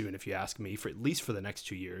anytime soon, if you ask me, for at least for the next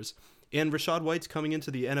 2 years. And Rachaad White's coming into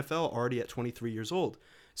the NFL already at 23 years old.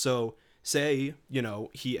 So say,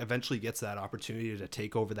 he eventually gets that opportunity to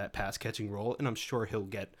take over that pass catching role, and I'm sure he'll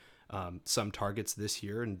get some targets this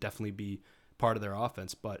year and definitely be part of their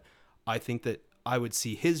offense. But I think that I would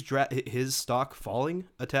see his stock falling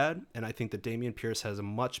a tad, and I think that Dameon Pierce has a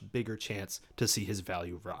much bigger chance to see his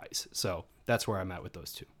value rise. So that's where I'm at with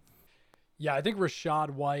those two. Yeah, I think Rachaad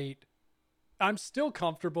White, I'm still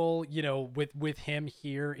comfortable, with him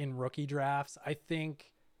here in rookie drafts. I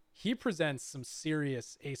think he presents some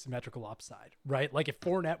serious asymmetrical upside, right? Like if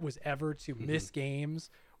Fournette was ever to miss games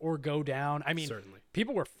or go down, I mean, certainly.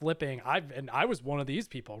 People were flipping. I was one of these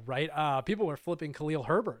people, right? People were flipping Khalil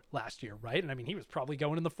Herbert last year, right? And I mean, he was probably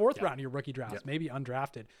going in the 4th round of your rookie drafts, maybe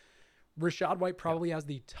undrafted. Rachaad White probably has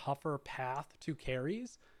the tougher path to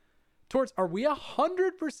carries. Are we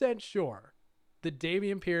 100% sure that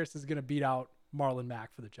Dameon Pierce is going to beat out Marlon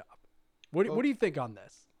Mack for the job? What do you think on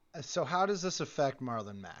this? So how does this affect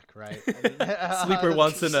Marlon Mack, right? Sleeper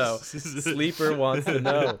wants to know. Sleeper wants to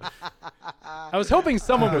know. I was hoping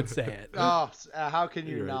someone would say it. Oh, how can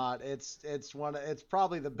you not? It's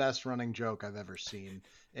probably the best running joke I've ever seen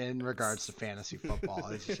in regards to fantasy football.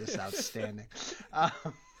 It's just outstanding.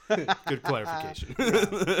 Good clarification.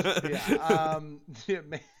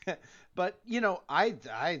 But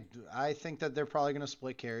I think that they're probably going to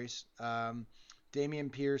split carries.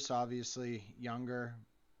 Dameon Pierce, obviously younger,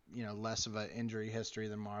 less of an injury history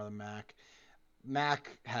than Marlon Mack.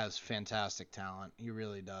 Mack has fantastic talent. He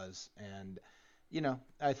really does. And,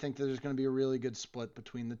 I think that there's going to be a really good split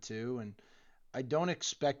between the two. And I don't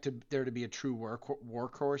expect there to be a true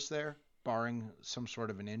workhorse there, barring some sort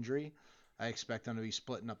of an injury. I expect them to be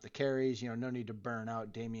splitting up the carries. No need to burn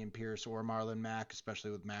out Dameon Pierce or Marlon Mack, especially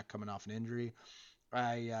with Mack coming off an injury.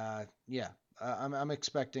 I'm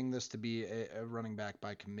expecting this to be a running back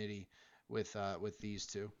by committee with these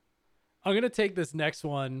two. I'm going to take this next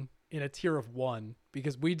one in a tier of 1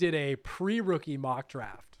 because we did a pre-rookie mock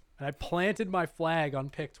draft, and I planted my flag on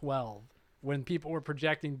pick 12 when people were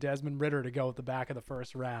projecting Desmond Ridder to go at the back of the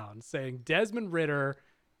first round, saying Desmond Ridder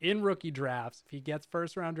in rookie drafts, if he gets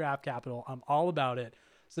first-round draft capital, I'm all about it.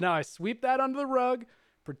 So now I sweep that under the rug,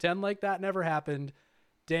 pretend like that never happened.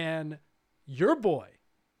 Dan, your boy,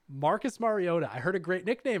 Marcus Mariota. I heard a great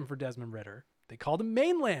nickname for Desmond Ridder. They called him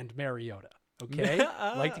Mainland Mariota. Okay,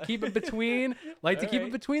 like to keep it between,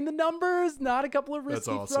 it between the numbers, not a couple of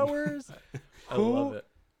risky throwers. I love it.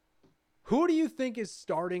 Who do you think is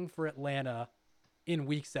starting for Atlanta in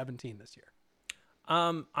Week 17 this year?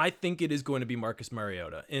 I think it is going to be Marcus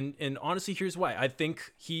Mariota, and honestly, here's why. I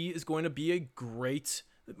think he is going to be a great.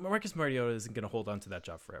 Marcus Mariota isn't going to hold on to that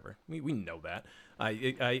job forever. We know that.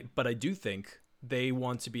 But I do think they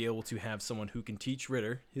want to be able to have someone who can teach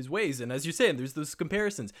Ridder his ways. And as you're saying, there's those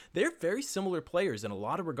comparisons. They're very similar players in a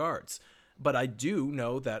lot of regards. But I do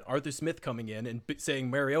know that Arthur Smith coming in and saying,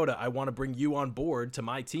 Mariota, I want to bring you on board to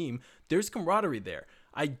my team, there's camaraderie there.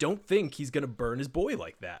 I don't think he's going to burn his boy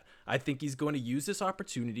like that. I think he's going to use this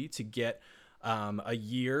opportunity to get a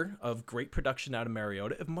year of great production out of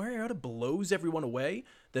Mariota. If Mariota blows everyone away,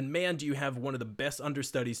 then man, do you have one of the best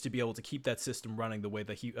understudies to be able to keep that system running the way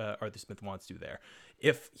that Arthur Smith wants to there.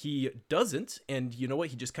 If he doesn't, and you know what,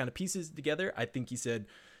 he just kind of pieces it together, I think he said,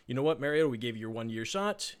 you know what, Mariota, we gave you your 1 year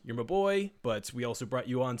shot. You're my boy, but we also brought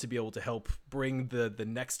you on to be able to help bring the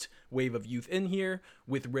next wave of youth in here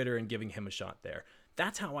with Ridder and giving him a shot there.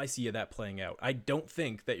 That's how I see that playing out. I don't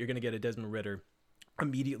think that you're going to get a Desmond Ridder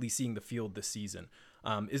immediately seeing the field this season.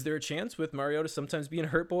 Is there a chance with Mariota sometimes being a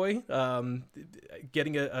hurt boy,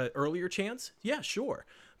 getting a earlier chance? Yeah, sure.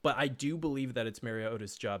 but I do believe that it's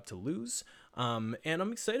Mariota's job to lose. And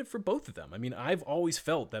I'm excited for both of them. I mean, I've always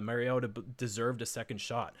felt that Mariota deserved a second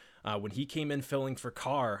shot. When he came in filling for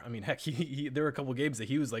Carr, I mean, heck, there were a couple games that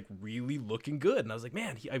he was like really looking good. And I was like,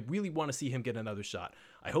 man, I really want to see him get another shot.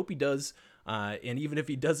 I hope he does. And even if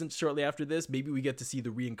he doesn't shortly after this, maybe we get to see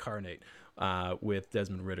the reincarnate with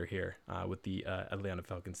Desmond Ridder here with the Atlanta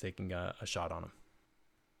Falcons taking a shot on him.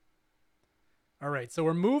 All right, so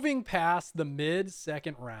we're moving past the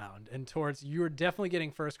mid-second round and towards, you're definitely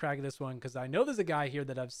getting first crack at this one because I know there's a guy here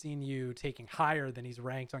that I've seen you taking higher than he's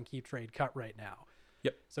ranked on Keep Trade Cut right now.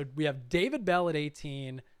 Yep. So we have David Bell at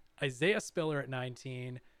 18, Isaiah Spiller at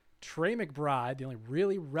 19, Trey McBride, the only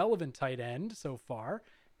really relevant tight end so far,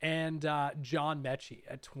 and John Mechie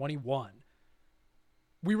at 21.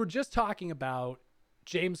 We were just talking about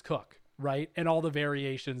James Cook, right? And all the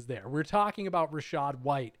variations there. We're talking about Rachaad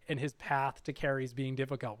White and his path to carries being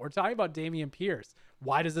difficult. We're talking about Dameon Pierce.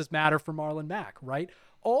 Why does this matter for Marlon Mack, right?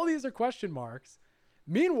 All these are question marks.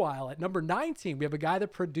 Meanwhile, at number 19, we have a guy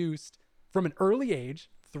that produced from an early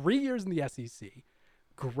age, 3 years in the SEC,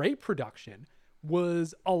 great production,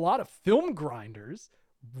 was a lot of film grinders,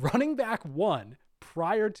 running back one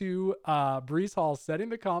prior to Breece Hall setting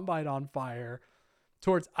the combine on fire.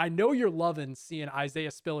 Towards, I know you're loving seeing Isaiah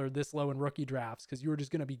Spiller this low in rookie drafts because you were just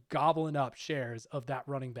going to be gobbling up shares of that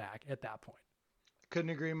running back at that point. Couldn't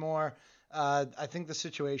agree more. I think the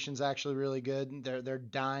situation's actually really good. They're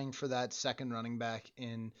dying for that second running back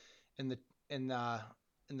in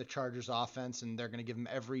the Chargers offense, and they're going to give him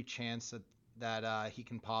every chance that he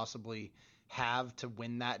can possibly have to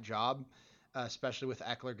win that job, especially with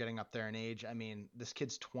Eckler getting up there in age. I mean, this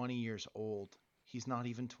kid's 20 years old. He's not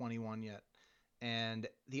even 21 yet. And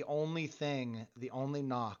the only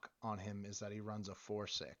knock on him is that he runs a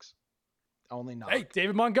 4.6. Only knock. Hey,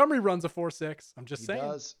 David Montgomery runs a 4.6. I'm just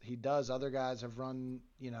saying. He does. Other guys have run,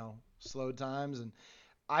 slow times. And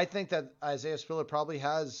I think that Isaiah Spiller probably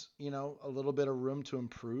has, a little bit of room to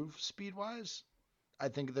improve speed wise. I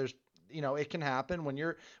think there's, it can happen when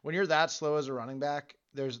you're that slow as a running back.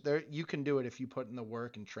 You can do it if you put in the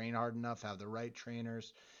work and train hard enough, have the right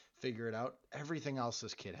trainers, figure it out. Everything else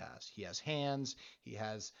this kid has. He has hands. He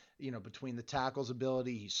has, between the tackles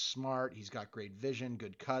ability, he's smart. He's got great vision,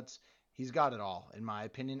 good cuts. He's got it all, in my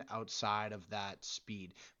opinion, outside of that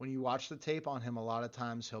speed. When you watch the tape on him, a lot of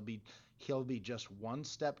times he'll be just one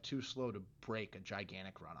step too slow to break a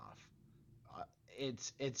gigantic runoff.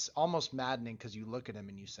 It's almost maddening because you look at him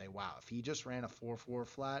and you say, wow, if he just ran a 4.4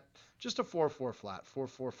 flat, just a 4.4 flat,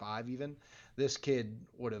 4.45 even, this kid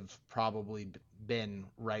would have probably been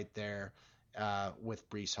right there with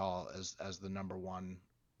Breece Hall as the number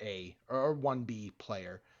 1A or 1B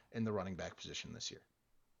player in the running back position this year.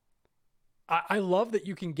 I love that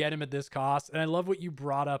you can get him at this cost, and I love what you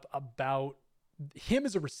brought up about him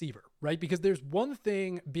as a receiver, right? Because there's one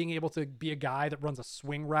thing being able to be a guy that runs a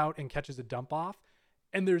swing route and catches a dump off,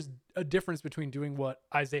 and there's a difference between doing what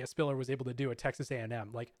Isaiah Spiller was able to do at Texas A&M,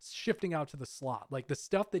 like shifting out to the slot, like the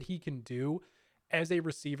stuff that he can do as a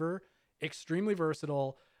receiver, extremely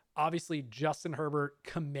versatile. Obviously, Justin Herbert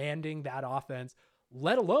commanding that offense,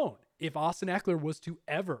 let alone if Austin Eckler was to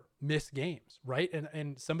ever miss games, right?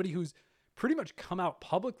 And somebody who's pretty much come out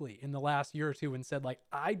publicly in the last year or two and said, like,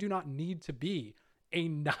 I do not need to be a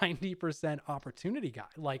 90% opportunity guy.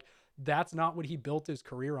 Like, that's not what he built his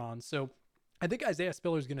career on. So I think Isaiah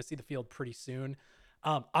Spiller is going to see the field pretty soon.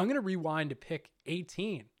 I'm going to rewind to pick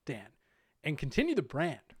 18, Dan, and continue the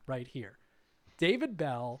brand right here. David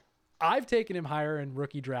Bell, I've taken him higher in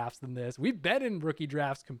rookie drafts than this. We've been in rookie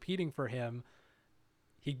drafts competing for him.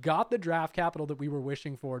 He got the draft capital that we were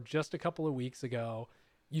wishing for just a couple of weeks ago.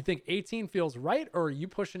 You think 18 feels right, or are you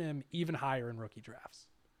pushing him even higher in rookie drafts?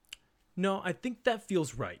 No, I think that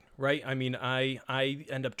feels right? I mean, I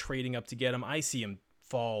end up trading up to get him. I see him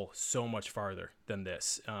fall so much farther than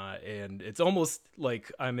this. And it's almost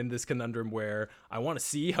like I'm in this conundrum where I want to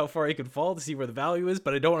see how far he could fall to see where the value is,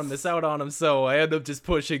 but I don't want to miss out on him. So I end up just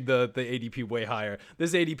pushing the ADP way higher.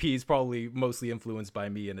 This ADP is probably mostly influenced by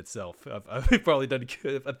me in itself. I've probably done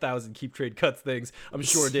 1,000 keep trade cuts things. I'm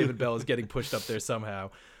sure David Bell is getting pushed up there somehow.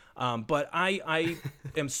 But I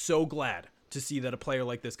am so glad to see that a player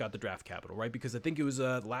like this got the draft capital, right? Because I think it was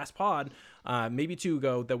last pod, maybe two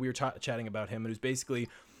ago, that we were chatting about him. And it was basically,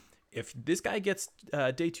 if this guy gets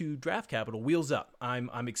day 2 draft capital, wheels up.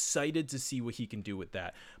 I'm excited to see what he can do with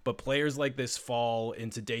that. But players like this fall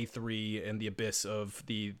into day 3 and the abyss of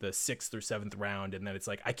the 6th or 7th round, and then it's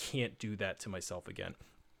like, I can't do that to myself again.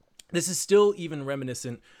 This is still even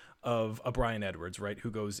reminiscent of a Bryan Edwards, right,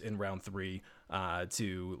 who goes in round 3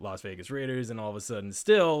 to Las Vegas Raiders, and all of a sudden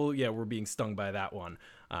still, we're being stung by that one.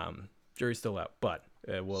 Jury's still out. But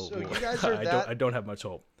So you guys are I don't have much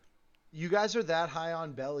hope. You guys are that high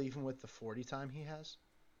on Bell, even with the 40 time he has?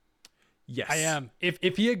 Yes, I am.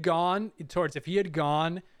 If he had gone,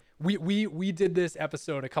 we did this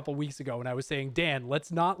episode a couple weeks ago, and I was saying, Dan,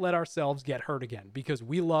 let's not let ourselves get hurt again, because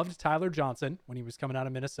we loved Tyler Johnson when he was coming out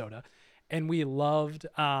of Minnesota, and we loved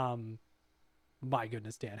my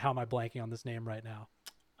goodness, Dan, how am I blanking on this name right now?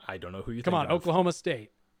 I don't know who you. Come on, of. Oklahoma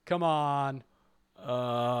State. Come on.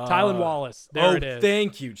 Tylan Wallace. There it is.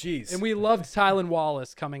 Thank you. Jeez. And we loved Tylan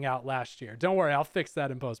Wallace coming out last year. Don't worry, I'll fix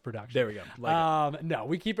that in post-production. There we go. No,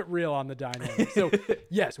 we keep it real on the dynamic. So,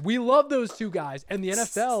 yes, we love those two guys. And the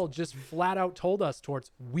NFL just flat out told us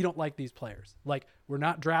we don't like these players. Like, we're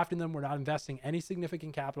not drafting them. We're not investing any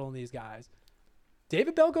significant capital in these guys.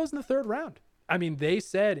 David Bell goes in the 3rd round. I mean, they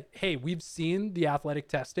said, hey, we've seen the athletic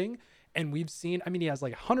testing. And we've seen, he has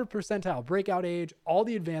like 100 percentile breakout age. All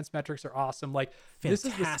the advanced metrics are awesome. Like, this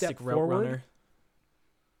is the step forward. Runner.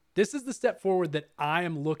 This is the step forward that I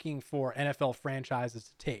am looking for NFL franchises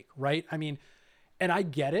to take, right? And I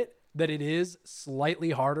get it that it is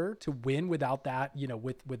slightly harder to win without that,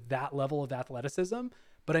 with that level of athleticism.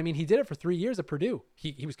 But he did it for 3 years at Purdue.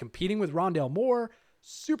 He was competing with Rondale Moore,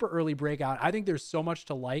 super early breakout. I think there's so much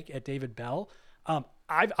to like at David Bell.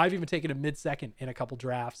 I've even taken a mid-second in a couple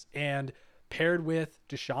drafts, and paired with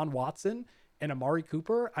Deshaun Watson and Amari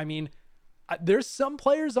Cooper. There's some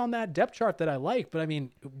players on that depth chart that I like, but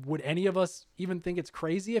would any of us even think it's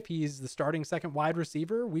crazy if he's the starting second wide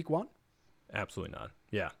receiver week 1? Absolutely not.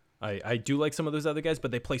 Yeah. I do like some of those other guys,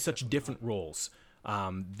 but they play such different roles.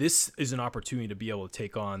 This is an opportunity to be able to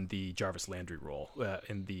take on the Jarvis Landry role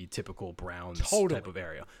in the typical Browns type of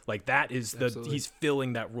area. Like, that is he's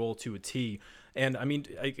filling that role to a T. And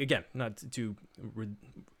again, not to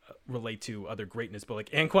relate to other greatness, but like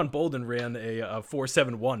Anquan Bolden ran a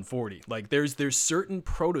 4.71 40. Like, there's certain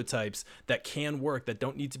prototypes that can work that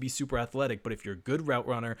don't need to be super athletic, but if you're a good route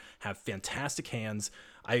runner, have fantastic hands.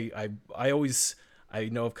 I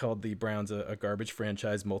know I've called the Browns a garbage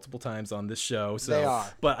franchise multiple times on this show. So, they are.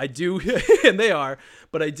 But I do, and they are.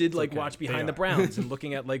 But I did watch behind the Browns and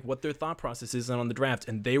looking at what their thought process is on the draft,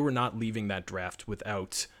 and they were not leaving that draft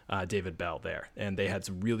without David Bell there, and they had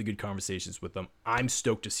some really good conversations with them. I'm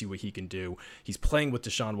stoked to see what he can do. He's playing with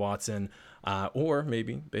Deshaun Watson, or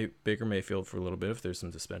maybe Baker Mayfield for a little bit if there's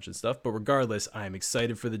some suspension stuff. But regardless, I'm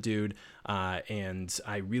excited for the dude, and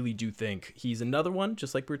I really do think he's another one,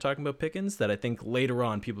 just like we were talking about Pickens, that I think later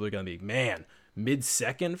on people are going to be, man,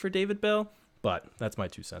 mid-second for David Bell. But that's my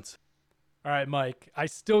 2 cents. All right, Mike, I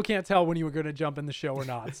still can't tell when you were going to jump in the show or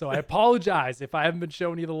not. So I apologize if I haven't been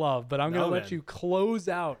showing you the love, but I'm going to let you close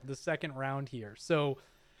out the 2nd round here. So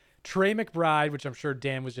Trey McBride, which I'm sure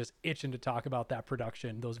Dan was just itching to talk about that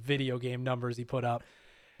production, those video game numbers he put up.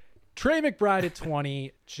 Trey McBride at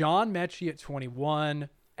 20, John Mechie at 21,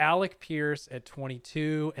 Alec Pierce at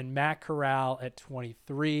 22, and Matt Corral at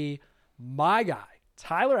 23. My guy,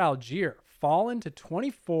 Tyler Algier, fallen to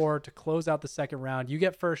 24 to close out the 2nd round. You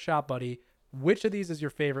get first shot, buddy. Which of these is your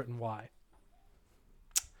favorite and why?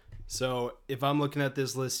 So if I'm looking at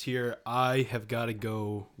this list here, I have got to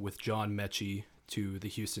go with John Mechie to the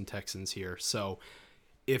Houston Texans here. So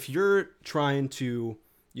if you're trying to,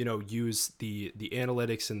 use the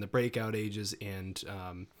analytics and the breakout ages and,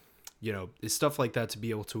 stuff like that to be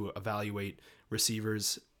able to evaluate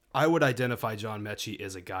receivers, I would identify John Mechie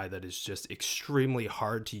as a guy that is just extremely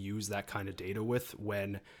hard to use that kind of data with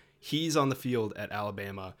when he's on the field at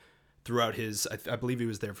Alabama throughout his, I believe he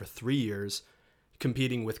was there for 3 years,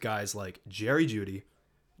 competing with guys like Jerry Jeudy,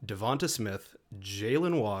 Devonta Smith,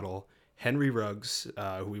 Jalen Waddle, Henry Ruggs,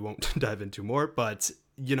 who we won't dive into more. But,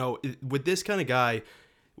 with this kind of guy,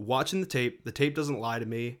 watching the tape doesn't lie to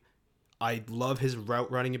me. I love his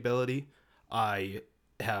route running ability. I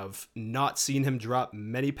have not seen him drop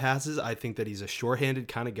many passes. I think that he's a short-handed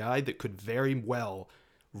kind of guy that could very well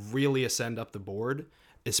really ascend up the board,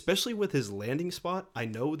 especially with his landing spot. I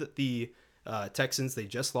know that the Texans, they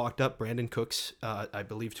just locked up Brandon Cooks, I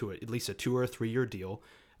believe, to at least a 2 or 3 year deal.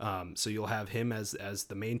 So you'll have him as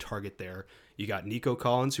the main target there. You got Nico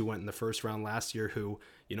Collins, who went in the 1st round last year, who,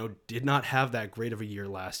 did not have that great of a year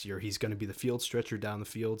last year. He's going to be the field stretcher down the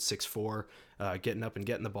field, 6'4", getting up and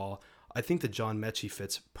getting the ball. I think that John Mechie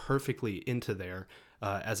fits perfectly into there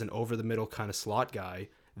as an over-the-middle kind of slot guy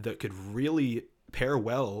that could really pair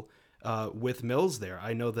well with Mills there.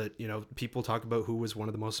 I know that, people talk about who was one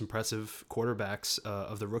of the most impressive quarterbacks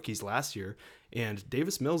of the rookies last year, and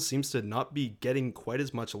Davis Mills seems to not be getting quite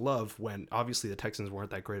as much love when obviously the Texans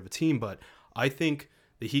weren't that great of a team, but I think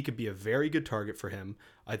that he could be a very good target for him.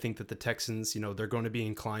 I think that the Texans, they're going to be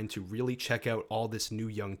inclined to really check out all this new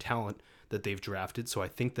young talent that they've drafted. So I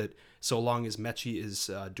think that so long as Mechie is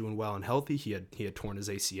doing well and healthy, he had torn his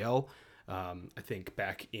ACL, I think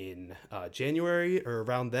back in January or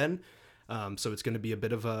around then. So it's going to be a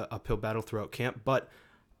bit of a uphill battle throughout camp, but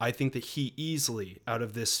I think that he easily, out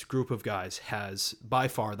of this group of guys, has by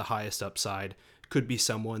far the highest upside. Could be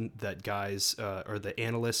someone that guys or the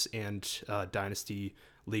analysts and dynasty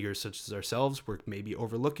leaguers such as ourselves were maybe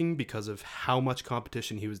overlooking because of how much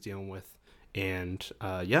competition he was dealing with. And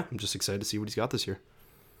I'm just excited to see what he's got this year.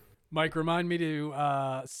 Mike, remind me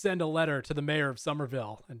to send a letter to the mayor of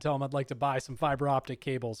Somerville and tell him I'd like to buy some fiber optic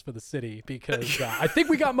cables for the city, because I think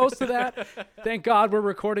we got most of that. Thank God we're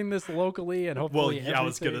recording this locally, and hopefully I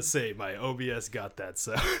was going to say my OBS got that.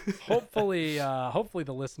 So hopefully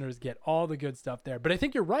the listeners get all the good stuff there. But I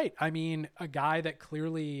think you're right. I mean, a guy that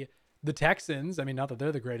clearly the Texans, I mean, not that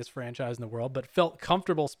they're the greatest franchise in the world, but felt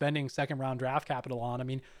comfortable spending second round draft capital on. I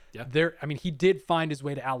mean, he did find his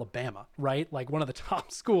way to Alabama, right? Like one of the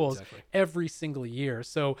top schools every single year.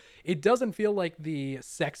 So it doesn't feel like the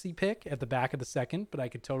sexy pick at the back of the second, but I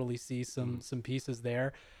could totally see some pieces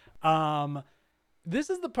there. This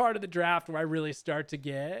is the part of the draft where I really start to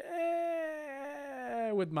get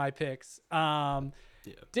with my picks.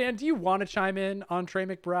 Dan, do you want to chime in on Trey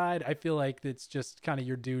McBride? I feel like it's just kind of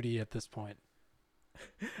your duty at this point.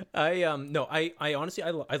 I honestly I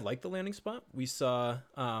like the landing spot. We saw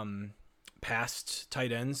past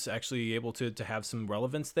tight ends actually able to have some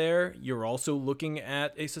relevance there. You're also looking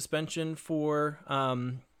at a suspension for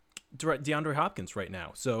DeAndre Hopkins right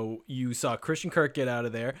now. So you saw Christian Kirk get out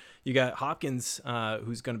of there. You got Hopkins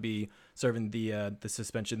who's going to be serving the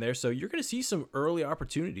suspension there. So you're going to see some early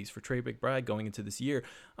opportunities for Trey McBride going into this year.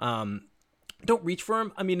 Don't reach for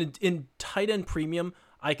him. I mean, in tight end premium,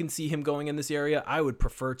 I can see him going in this area. I would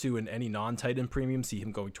prefer to, in any non-tight end premium, see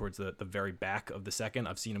him going towards the very back of the second.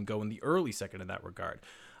 I've seen him go in the early second in that regard.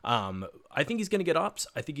 I think he's going to get ups.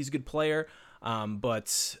 I think he's a good player.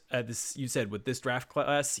 But you said with this draft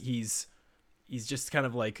class, he's just kind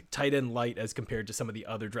of like tight end light as compared to some of the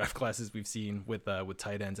other draft classes we've seen with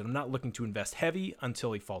tight ends. And I'm not looking to invest heavy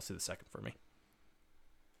until he falls to the second for me.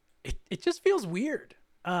 It just feels weird.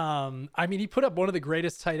 I mean, he put up one of the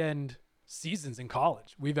greatest tight end seasons in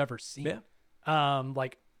college we've ever seen. Yeah.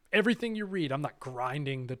 Like everything you read, I'm not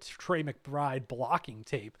grinding the Trey McBride blocking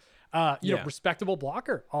tape. Respectable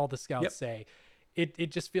blocker, all the scouts say.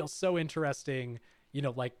 It just feels so interesting,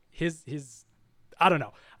 like his I don't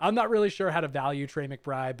know. I'm not really sure how to value Trey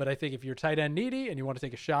McBride, but I think if you're tight end needy and you want to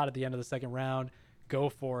take a shot at the end of the second round, go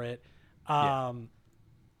for it.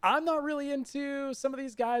 I'm not really into some of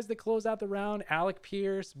these guys that close out the round. Alec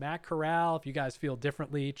Pierce, Matt Corral. If you guys feel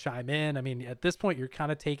differently, chime in. I mean, at this point, you're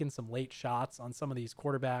kind of taking some late shots on some of these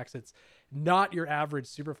quarterbacks. It's not your average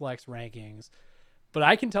Superflex rankings, but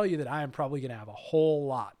I can tell you that I am probably going to have a whole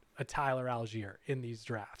lot of Tyler Algier in these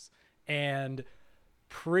drafts, and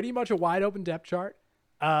pretty much a wide open depth chart.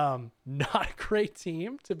 Not a great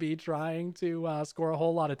team to be trying to score a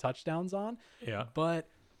whole lot of touchdowns on. Yeah, but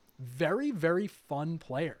very, very fun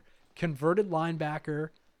player. Converted linebacker,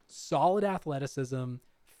 solid athleticism,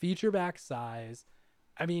 feature back size.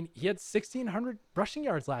 I mean, he had 1,600 rushing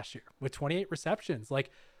yards last year with 28 receptions.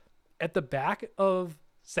 Like at the back of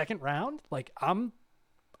second round, like I'm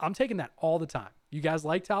taking that all the time. You guys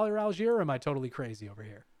like Tyler Algier, or am I totally crazy over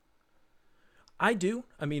here? I do.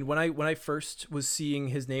 I mean, when I first was seeing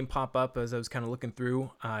his name pop up as I was kind of looking through,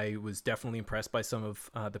 I was definitely impressed by some of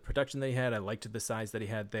the production that he had. I liked the size that he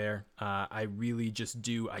had there. I really just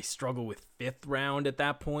do. I struggle with fifth round at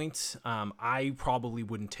that point. I probably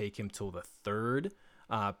wouldn't take him till the third.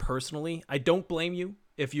 Personally, I don't blame you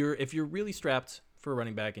if you're really strapped for a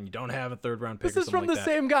running back and you don't have a third round pick. This is from the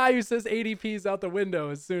same guy who says ADP's out the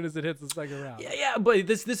window as soon as it hits the second round. Yeah, but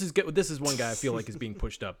this is good. This is one guy I feel like is being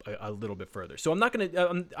pushed up a little bit further. So I'm not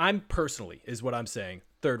gonna. I'm personally is what I'm saying.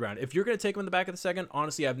 Third round. If you're gonna take him in the back of the second,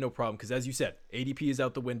 honestly, I have no problem because as you said, ADP is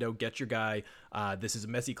out the window. Get your guy. This is a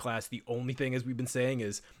messy class. The only thing, as we've been saying,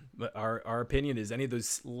 is our opinion is any of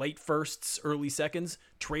those late firsts, early seconds,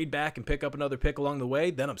 trade back and pick up another pick along the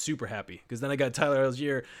way. Then I'm super happy because then I got Tyler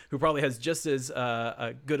Algier, who probably has just as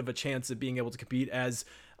good of a chance at being able to compete as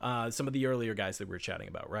some of the earlier guys that we were chatting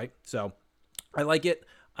about, right? So I like it.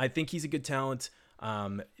 I think he's a good talent.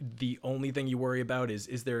 The only thing you worry about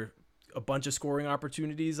is there a bunch of scoring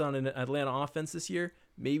opportunities on an Atlanta offense this year?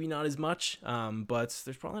 Maybe not as much, but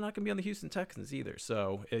there's probably not going to be on the Houston Texans either.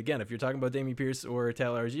 So again, if you're talking about Dameon Pierce or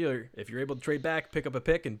Tyler Algier, if you're able to trade back, pick up a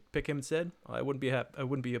pick and pick him instead, I wouldn't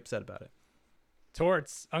be upset about it.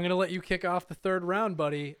 Torts, I'm going to let you kick off the third round,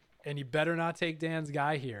 buddy. and you better not take Dan's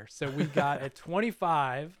guy here. So we got at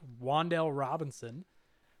 25, Wan'Dale Robinson,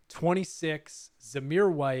 26,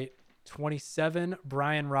 Zamir White, 27,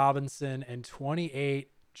 Brian Robinson, and 28,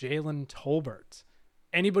 Jalen Tolbert.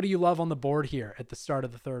 Anybody you love on the board here at the start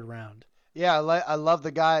of the third round? Yeah, I love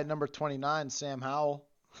the guy at number 29, Sam Howell.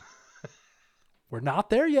 We're not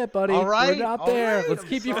there yet, buddy. All right, We're not all there. right, Let's I'm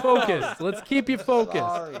keep you sorry. focused. Let's keep you focused.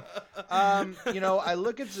 Sorry. I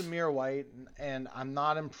look at Zamir White, and I'm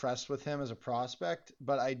not impressed with him as a prospect,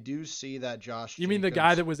 but I do see that Josh. You mean the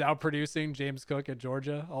guy Jacobs- that was outproducing James Cook at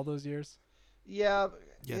Georgia all those years? Yeah,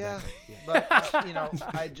 but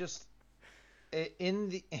I just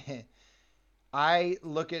I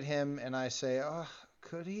look at him and I say, oh,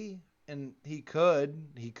 could he? And he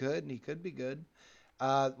could be good.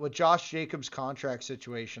 With Josh Jacobs' contract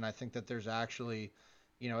situation, I think that there's actually,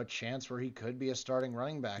 a chance where he could be a starting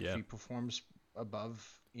running back if he performs above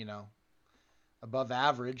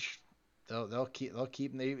average. They'll keep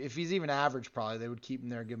him. If he's even average, probably they would keep him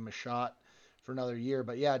there, give him a shot for another year.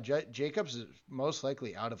 But yeah, Jacobs is most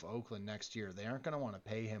likely out of Oakland next year. They aren't going to want to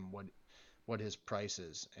pay him what his price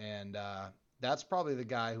is, and that's probably the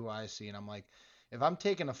guy who I see. And I'm like, if I'm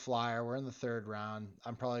taking a flyer, we're in the third round.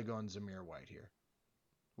 I'm probably going Zamir White here.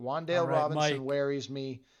 Wan'Dale right, Robinson Mike. worries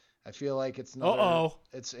me. I feel like it's another.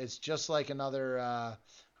 It's just like another.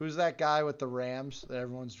 Who's that guy with the Rams that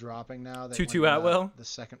everyone's dropping now? That Tutu went, Atwell? The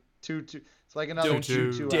second Tutu. It's like another Don't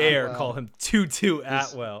you Tutu dare Atwell. call him Tutu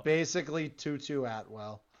It's Atwell. Basically Tutu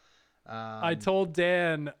Atwell. I told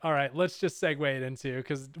Dan, all right, let's just segue it into,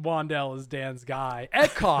 because Wan'Dale is Dan's guy.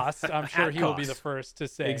 At cost, I'm sure At he will be cost. the first to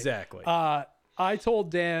say. Exactly. I told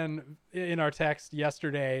Dan in our text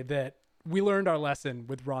yesterday that we learned our lesson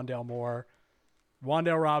with Rondale Moore.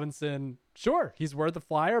 Wan'Dale Robinson, sure, he's worth a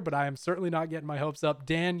flyer, but I am certainly not getting my hopes up.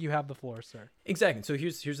 Dan, you have the floor, sir. Exactly. So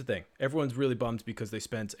here's the thing. Everyone's really bummed because they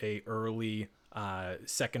spent a early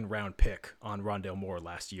second round pick on Rondale Moore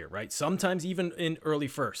last year, right? Sometimes even in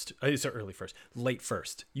late first.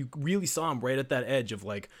 You really saw him right at that edge of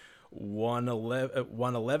like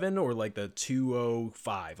 111 or like the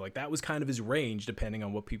 205. Like that was kind of his range depending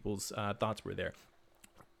on what people's thoughts were there.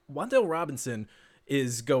 Wan'Dale Robinson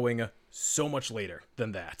is going so much later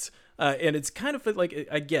than that. And it's kind of like,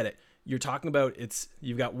 I get it. You're talking about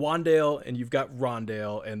you've got Wan'Dale and you've got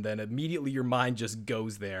Rondale, and then immediately your mind just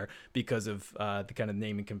goes there because of the kind of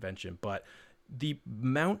naming convention. But the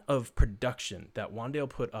amount of production that Wan'Dale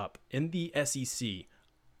put up in the SEC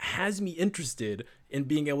has me interested in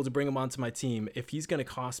being able to bring him onto my team. If he's going to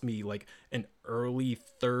cost me like an early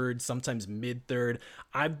third, sometimes mid third,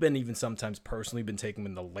 I've been even sometimes personally been taking him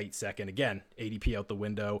in the late second. Again, ADP out the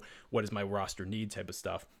window. What does my roster need type of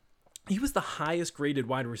stuff. He was the highest graded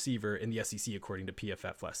wide receiver in the SEC according to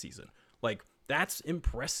PFF last season. Like, that's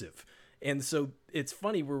impressive. And so it's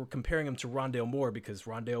funny we're comparing him to Rondale Moore because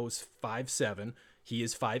Rondale is 5'7", he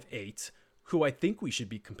is 5'8", who I think we should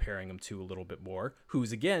be comparing him to a little bit more,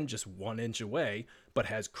 who's again just 1 inch away but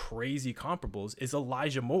has crazy comparables, is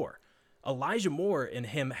Elijah Moore. Elijah Moore and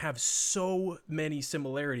him have so many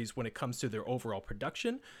similarities when it comes to their overall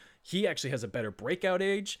production. He actually has a better breakout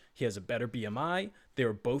age. He has a better BMI. They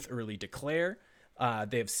were both early declare.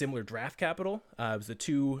 They have similar draft capital. It was the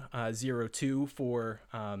 2.02 for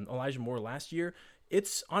Elijah Moore last year.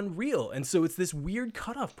 It's unreal. And so it's this weird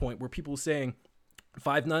cutoff point where people are saying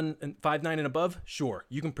 5'9" and above, sure,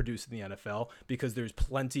 you can produce in the NFL because there's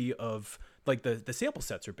plenty of, like, the sample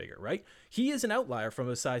sets are bigger, right? He is an outlier from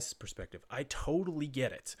a size perspective. I totally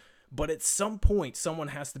get it. But at some point, someone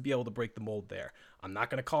has to be able to break the mold there. I'm not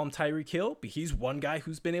going to call him Tyreek Hill, but he's one guy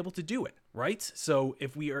who's been able to do it, right? So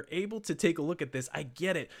if we are able to take a look at this, I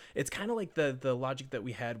get it. It's kind of like the logic that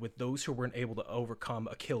we had with those who weren't able to overcome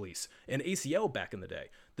Achilles and ACL back in the day.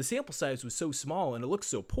 The sample size was so small and it looked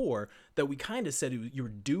so poor that we kind of said you were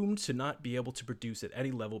doomed to not be able to produce at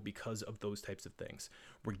any level because of those types of things.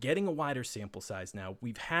 We're getting a wider sample size now.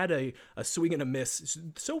 We've had a swing and a miss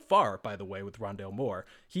so far, by the way, with Rondale Moore.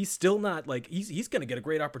 He's still not like, he's going to get a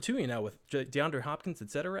great opportunity now with DeAndre Hopkins,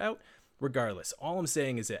 etc. out. Regardless, all I'm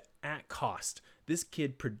saying is that at cost, this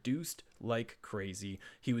kid produced like crazy.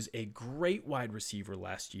 He was a great wide receiver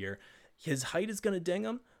last year. His height is going to ding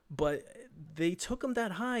him, but they took him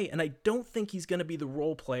that high, and I don't think he's going to be the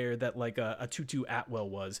role player that like a Tutu Atwell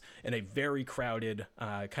was in a very crowded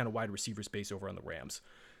kind of wide receiver space over on the Rams.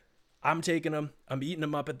 I'm taking him. I'm eating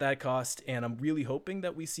him up at that cost, and I'm really hoping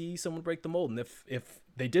that we see someone break the mold. And if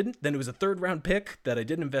they didn't, then it was a third-round pick that I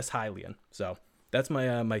didn't invest highly in. So that's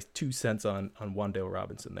my my 2 cents on Wan'Dale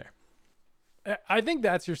Robinson there. I think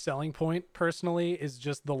that's your selling point, personally, is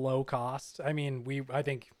just the low cost. I mean, I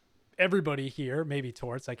think everybody here, maybe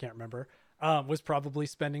Torts, I can't remember, was probably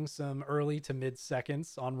spending some early to mid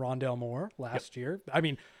seconds on Rondale Moore last year. I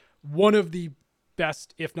mean, one of the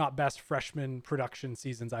best, if not best, freshman production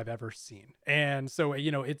seasons I've ever seen. And so,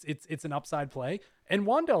 it's an upside play, and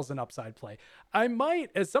Wandell's an upside play. I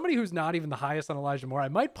might, as somebody who's not even the highest on Elijah Moore, I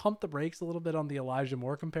might pump the brakes a little bit on the Elijah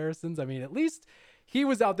Moore comparisons. I mean, at least he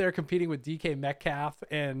was out there competing with DK Metcalf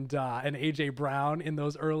and AJ Brown in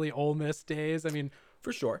those early Ole Miss days. I mean,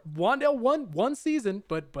 For sure. Wandell won one season,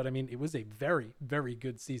 but I mean, it was a very, very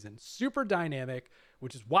good season. Super dynamic,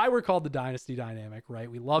 which is why we're called the Dynasty Dynamic, right?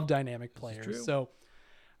 We love dynamic players. So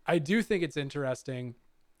I do think it's interesting.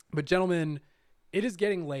 But gentlemen, it is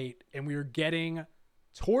getting late and we are getting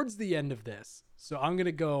towards the end of this. So I'm going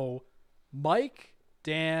to go Mike,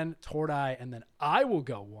 Dan, Tordai, and then I will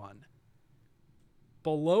go one.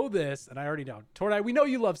 Below this, and I already know, Tordai, we know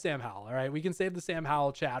you love Sam Howell, all right? We can save the Sam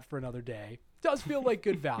Howell chat for another day. Does feel like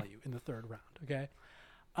good value in the third round, okay?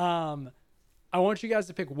 I want you guys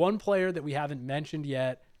to pick one player that we haven't mentioned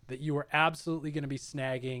yet that you are absolutely going to be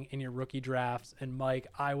snagging in your rookie drafts. And Mike,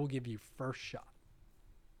 I will give you first shot.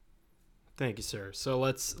 Thank you, sir. So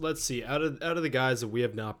let's see. Out of the guys that we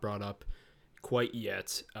have not brought up quite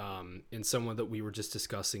yet, and someone that we were just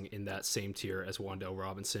discussing in that same tier as Wan'Dale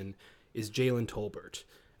Robinson is Jalen Tolbert.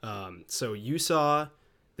 So you saw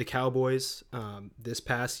the Cowboys this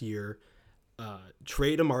past year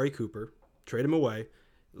trade Amari Cooper, trade him away,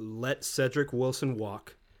 let Cedric Wilson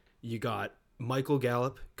walk. You got Michael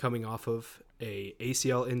Gallup coming off of a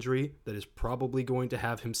ACL injury that is probably going to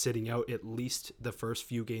have him sitting out at least the first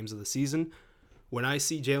few games of the season. When I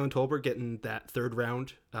see Jalen Tolbert getting that third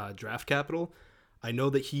round draft capital, I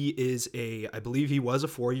know that he is I believe he was a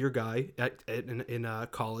 4-year guy in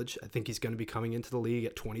college. I think he's going to be coming into the league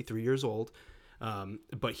at 23 years old.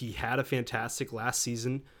 But he had a fantastic last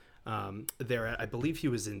season. There, I believe he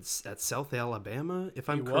was at South Alabama, if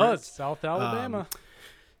I'm correct. He was South Alabama.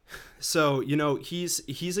 So,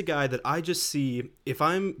 he's a guy that I just see, if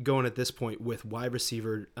I'm going at this point with wide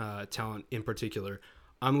receiver talent in particular,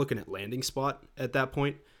 I'm looking at landing spot at that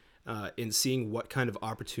point and seeing what kind of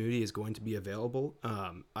opportunity is going to be available.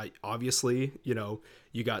 I obviously, you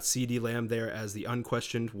got CeeDee Lamb there as the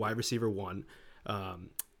unquestioned wide receiver one.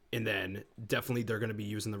 And then definitely they're going to be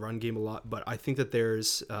using the run game a lot. But I think that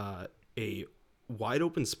there's a wide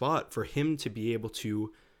open spot for him to be able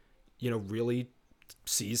to, really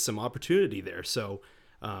seize some opportunity there. So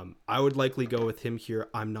I would likely go with him here.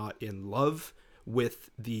 I'm not in love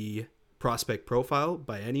with the prospect profile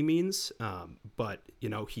by any means, but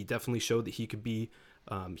he definitely showed that he could be.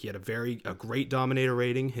 He had a great dominator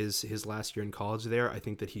rating his last year in college there. I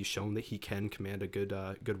think that he's shown that he can command a good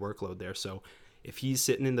workload there. So if he's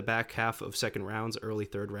sitting in the back half of second rounds, early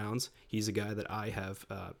third rounds, he's a guy that I have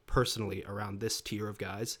personally around this tier of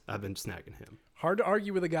guys. I've been snagging him. Hard to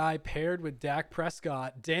argue with a guy paired with Dak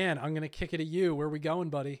Prescott. Dan, I'm going to kick it to you. Where are we going,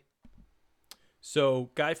 buddy? So,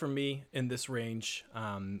 guy for me in this range,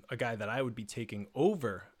 a guy that I would be taking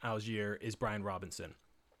over Algier is Brian Robinson.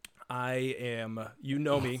 I am,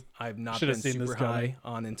 me, I've not been super high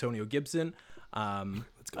on Antonio Gibson.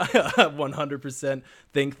 100%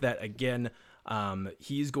 think that, again,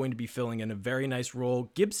 he's going to be filling in a very nice role.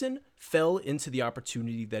 Gibson fell into the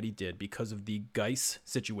opportunity that he did because of the Geis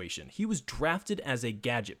situation. He was drafted as a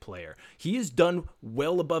gadget player. He has done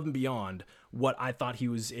well above and beyond what I thought he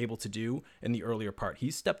was able to do in the earlier part.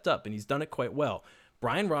 He's stepped up and he's done it quite well.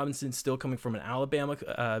 Brian Robinson still coming from an Alabama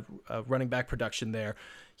running back production there.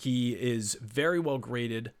 He is very well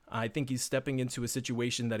graded. I think he's stepping into a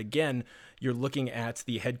situation that, again, you're looking at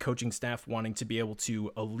the head coaching staff wanting to be able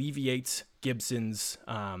to alleviate Gibson's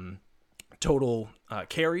total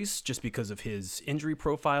carries just because of his injury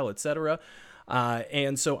profile, etc.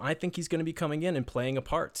 And so I think he's going to be coming in and playing a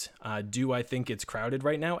part. Do I think it's crowded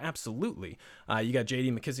right now? Absolutely. You got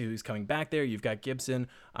J.D. McKissick who's coming back there. You've got Gibson.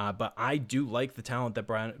 But I do like the talent that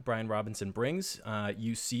Brian Robinson brings.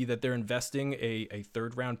 You see that they're investing a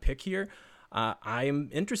third-round pick here. I am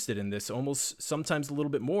interested in this almost sometimes a little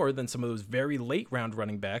bit more than some of those very late-round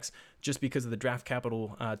running backs just because of the draft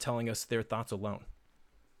capital telling us their thoughts alone.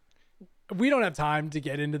 We don't have time to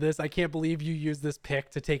get into this. I can't believe you used this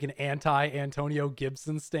pick to take an anti-Antonio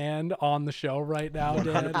Gibson stand on the show right now,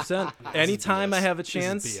 Dan. 100%. Anytime I have a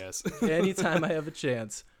chance. Anytime I have a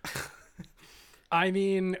chance. I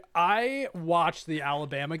mean, I watched the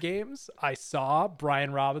Alabama games. I saw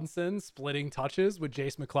Brian Robinson splitting touches with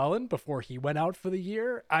Jace McClellan before he went out for the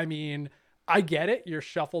year. I mean, I get it. You're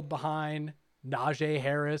shuffled behind Najee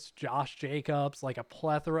Harris, Josh Jacobs, like a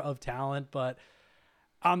plethora of talent, but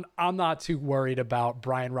I'm not too worried about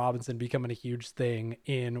Brian Robinson becoming a huge thing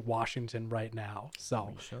in Washington right now.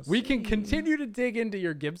 So we can continue to dig into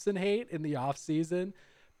your Gibson hate in the offseason.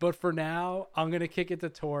 But for now, I'm going to kick it to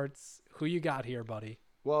Torts. Who you got here, buddy?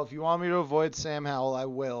 Well, if you want me to avoid Sam Howell, I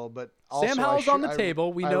will. But also, Sam Howell's on the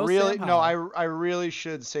table. We know really, Sam Howell. No, I really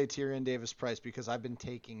should say Tyrion Davis-Price because I've been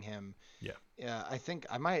taking him. Yeah. I think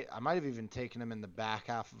I might have even taken him in the back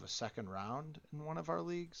half of a second round in one of our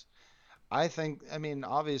leagues. I mean,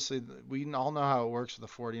 obviously, we all know how it works with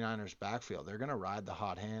the 49ers backfield. They're going to ride the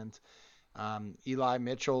hot hand. Eli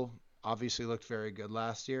Mitchell obviously looked very good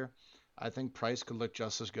last year. I think Price could look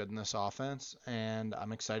just as good in this offense, and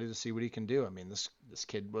I'm excited to see what he can do. I mean, this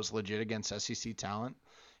kid was legit against SEC talent.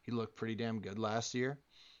 He looked pretty damn good last year.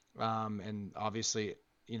 And obviously,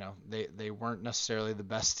 they weren't necessarily the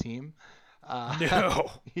best team.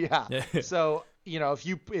 No. Yeah. So, if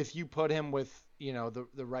you put him with,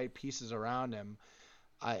 the right pieces around him,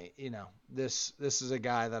 this is a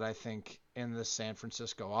guy that I think in the San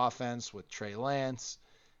Francisco offense with Trey Lance,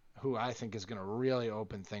 who I think is going to really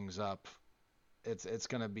open things up. It's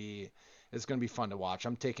going to be fun to watch.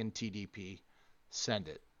 I'm taking TDP. Send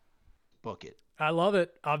it. Book it. I love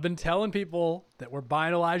it. I've been telling people that we're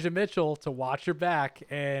buying Elijah Mitchell to watch your back,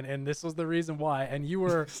 and this was the reason why. And you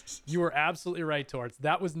were absolutely right, Torts.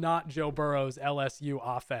 That was not Joe Burrow's LSU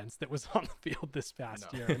offense that was on the field this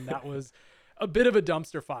past year, and that was a bit of a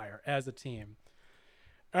dumpster fire as a team.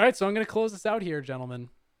 All right, so I'm going to close this out here, gentlemen,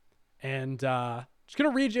 and just going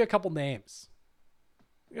to read you a couple names.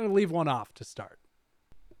 I'm going to leave one off to start.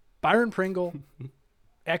 Byron Pringle,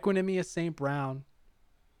 Equinemius St. Brown,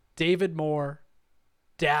 David Moore,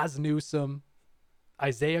 Daz Newsome,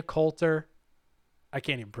 Isaiah Coulter. I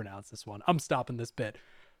can't even pronounce this one. I'm stopping this bit.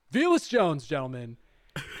 Velus Jones, gentlemen.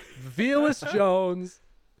 Velus Jones.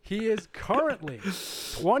 He is currently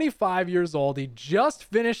 25 years old. He just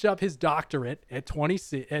finished up his doctorate at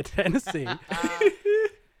Tennessee.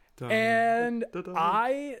 And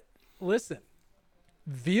listen,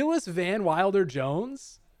 Velus Van Wilder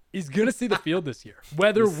Jones is going to see the field this year,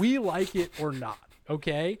 whether we like it or not.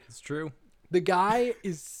 Okay? It's true. The guy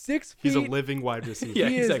is 6 feet. He's a living wide receiver. Yeah,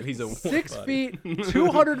 He exactly. is He's a 6 feet,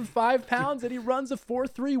 205 pounds, and he runs a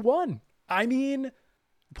 4.31. I mean,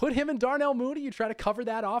 put him and Darnell Mooney. You try to cover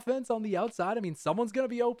that offense on the outside. I mean, someone's going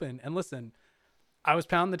to be open. And listen, I was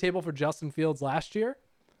pounding the table for Justin Fields last year.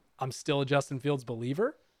 I'm still a Justin Fields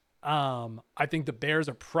believer. I think the Bears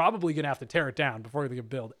are probably going to have to tear it down before they can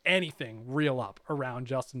build anything real up around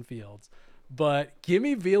Justin Fields. But give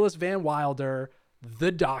me Velus Van Wilder,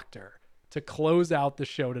 the doctor, to close out the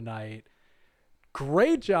show tonight.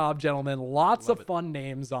 Great job, gentlemen. Lots of fun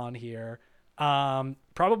names on here.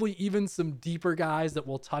 Probably even some deeper guys that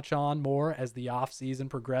we'll touch on more as the offseason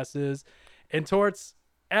progresses. And Torts,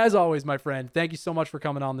 as always, my friend, thank you so much for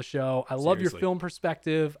coming on the show. I love your film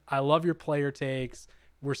perspective. I love your player takes.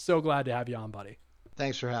 We're so glad to have you on, buddy.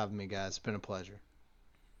 Thanks for having me, guys. It's been a pleasure.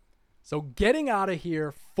 So getting out of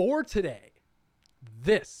here for today,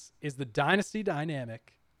 this is the Dynasty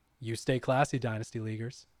Dynamic. You stay classy, Dynasty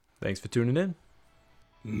Leaguers. Thanks for tuning in.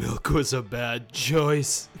 Milk was a bad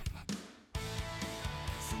choice.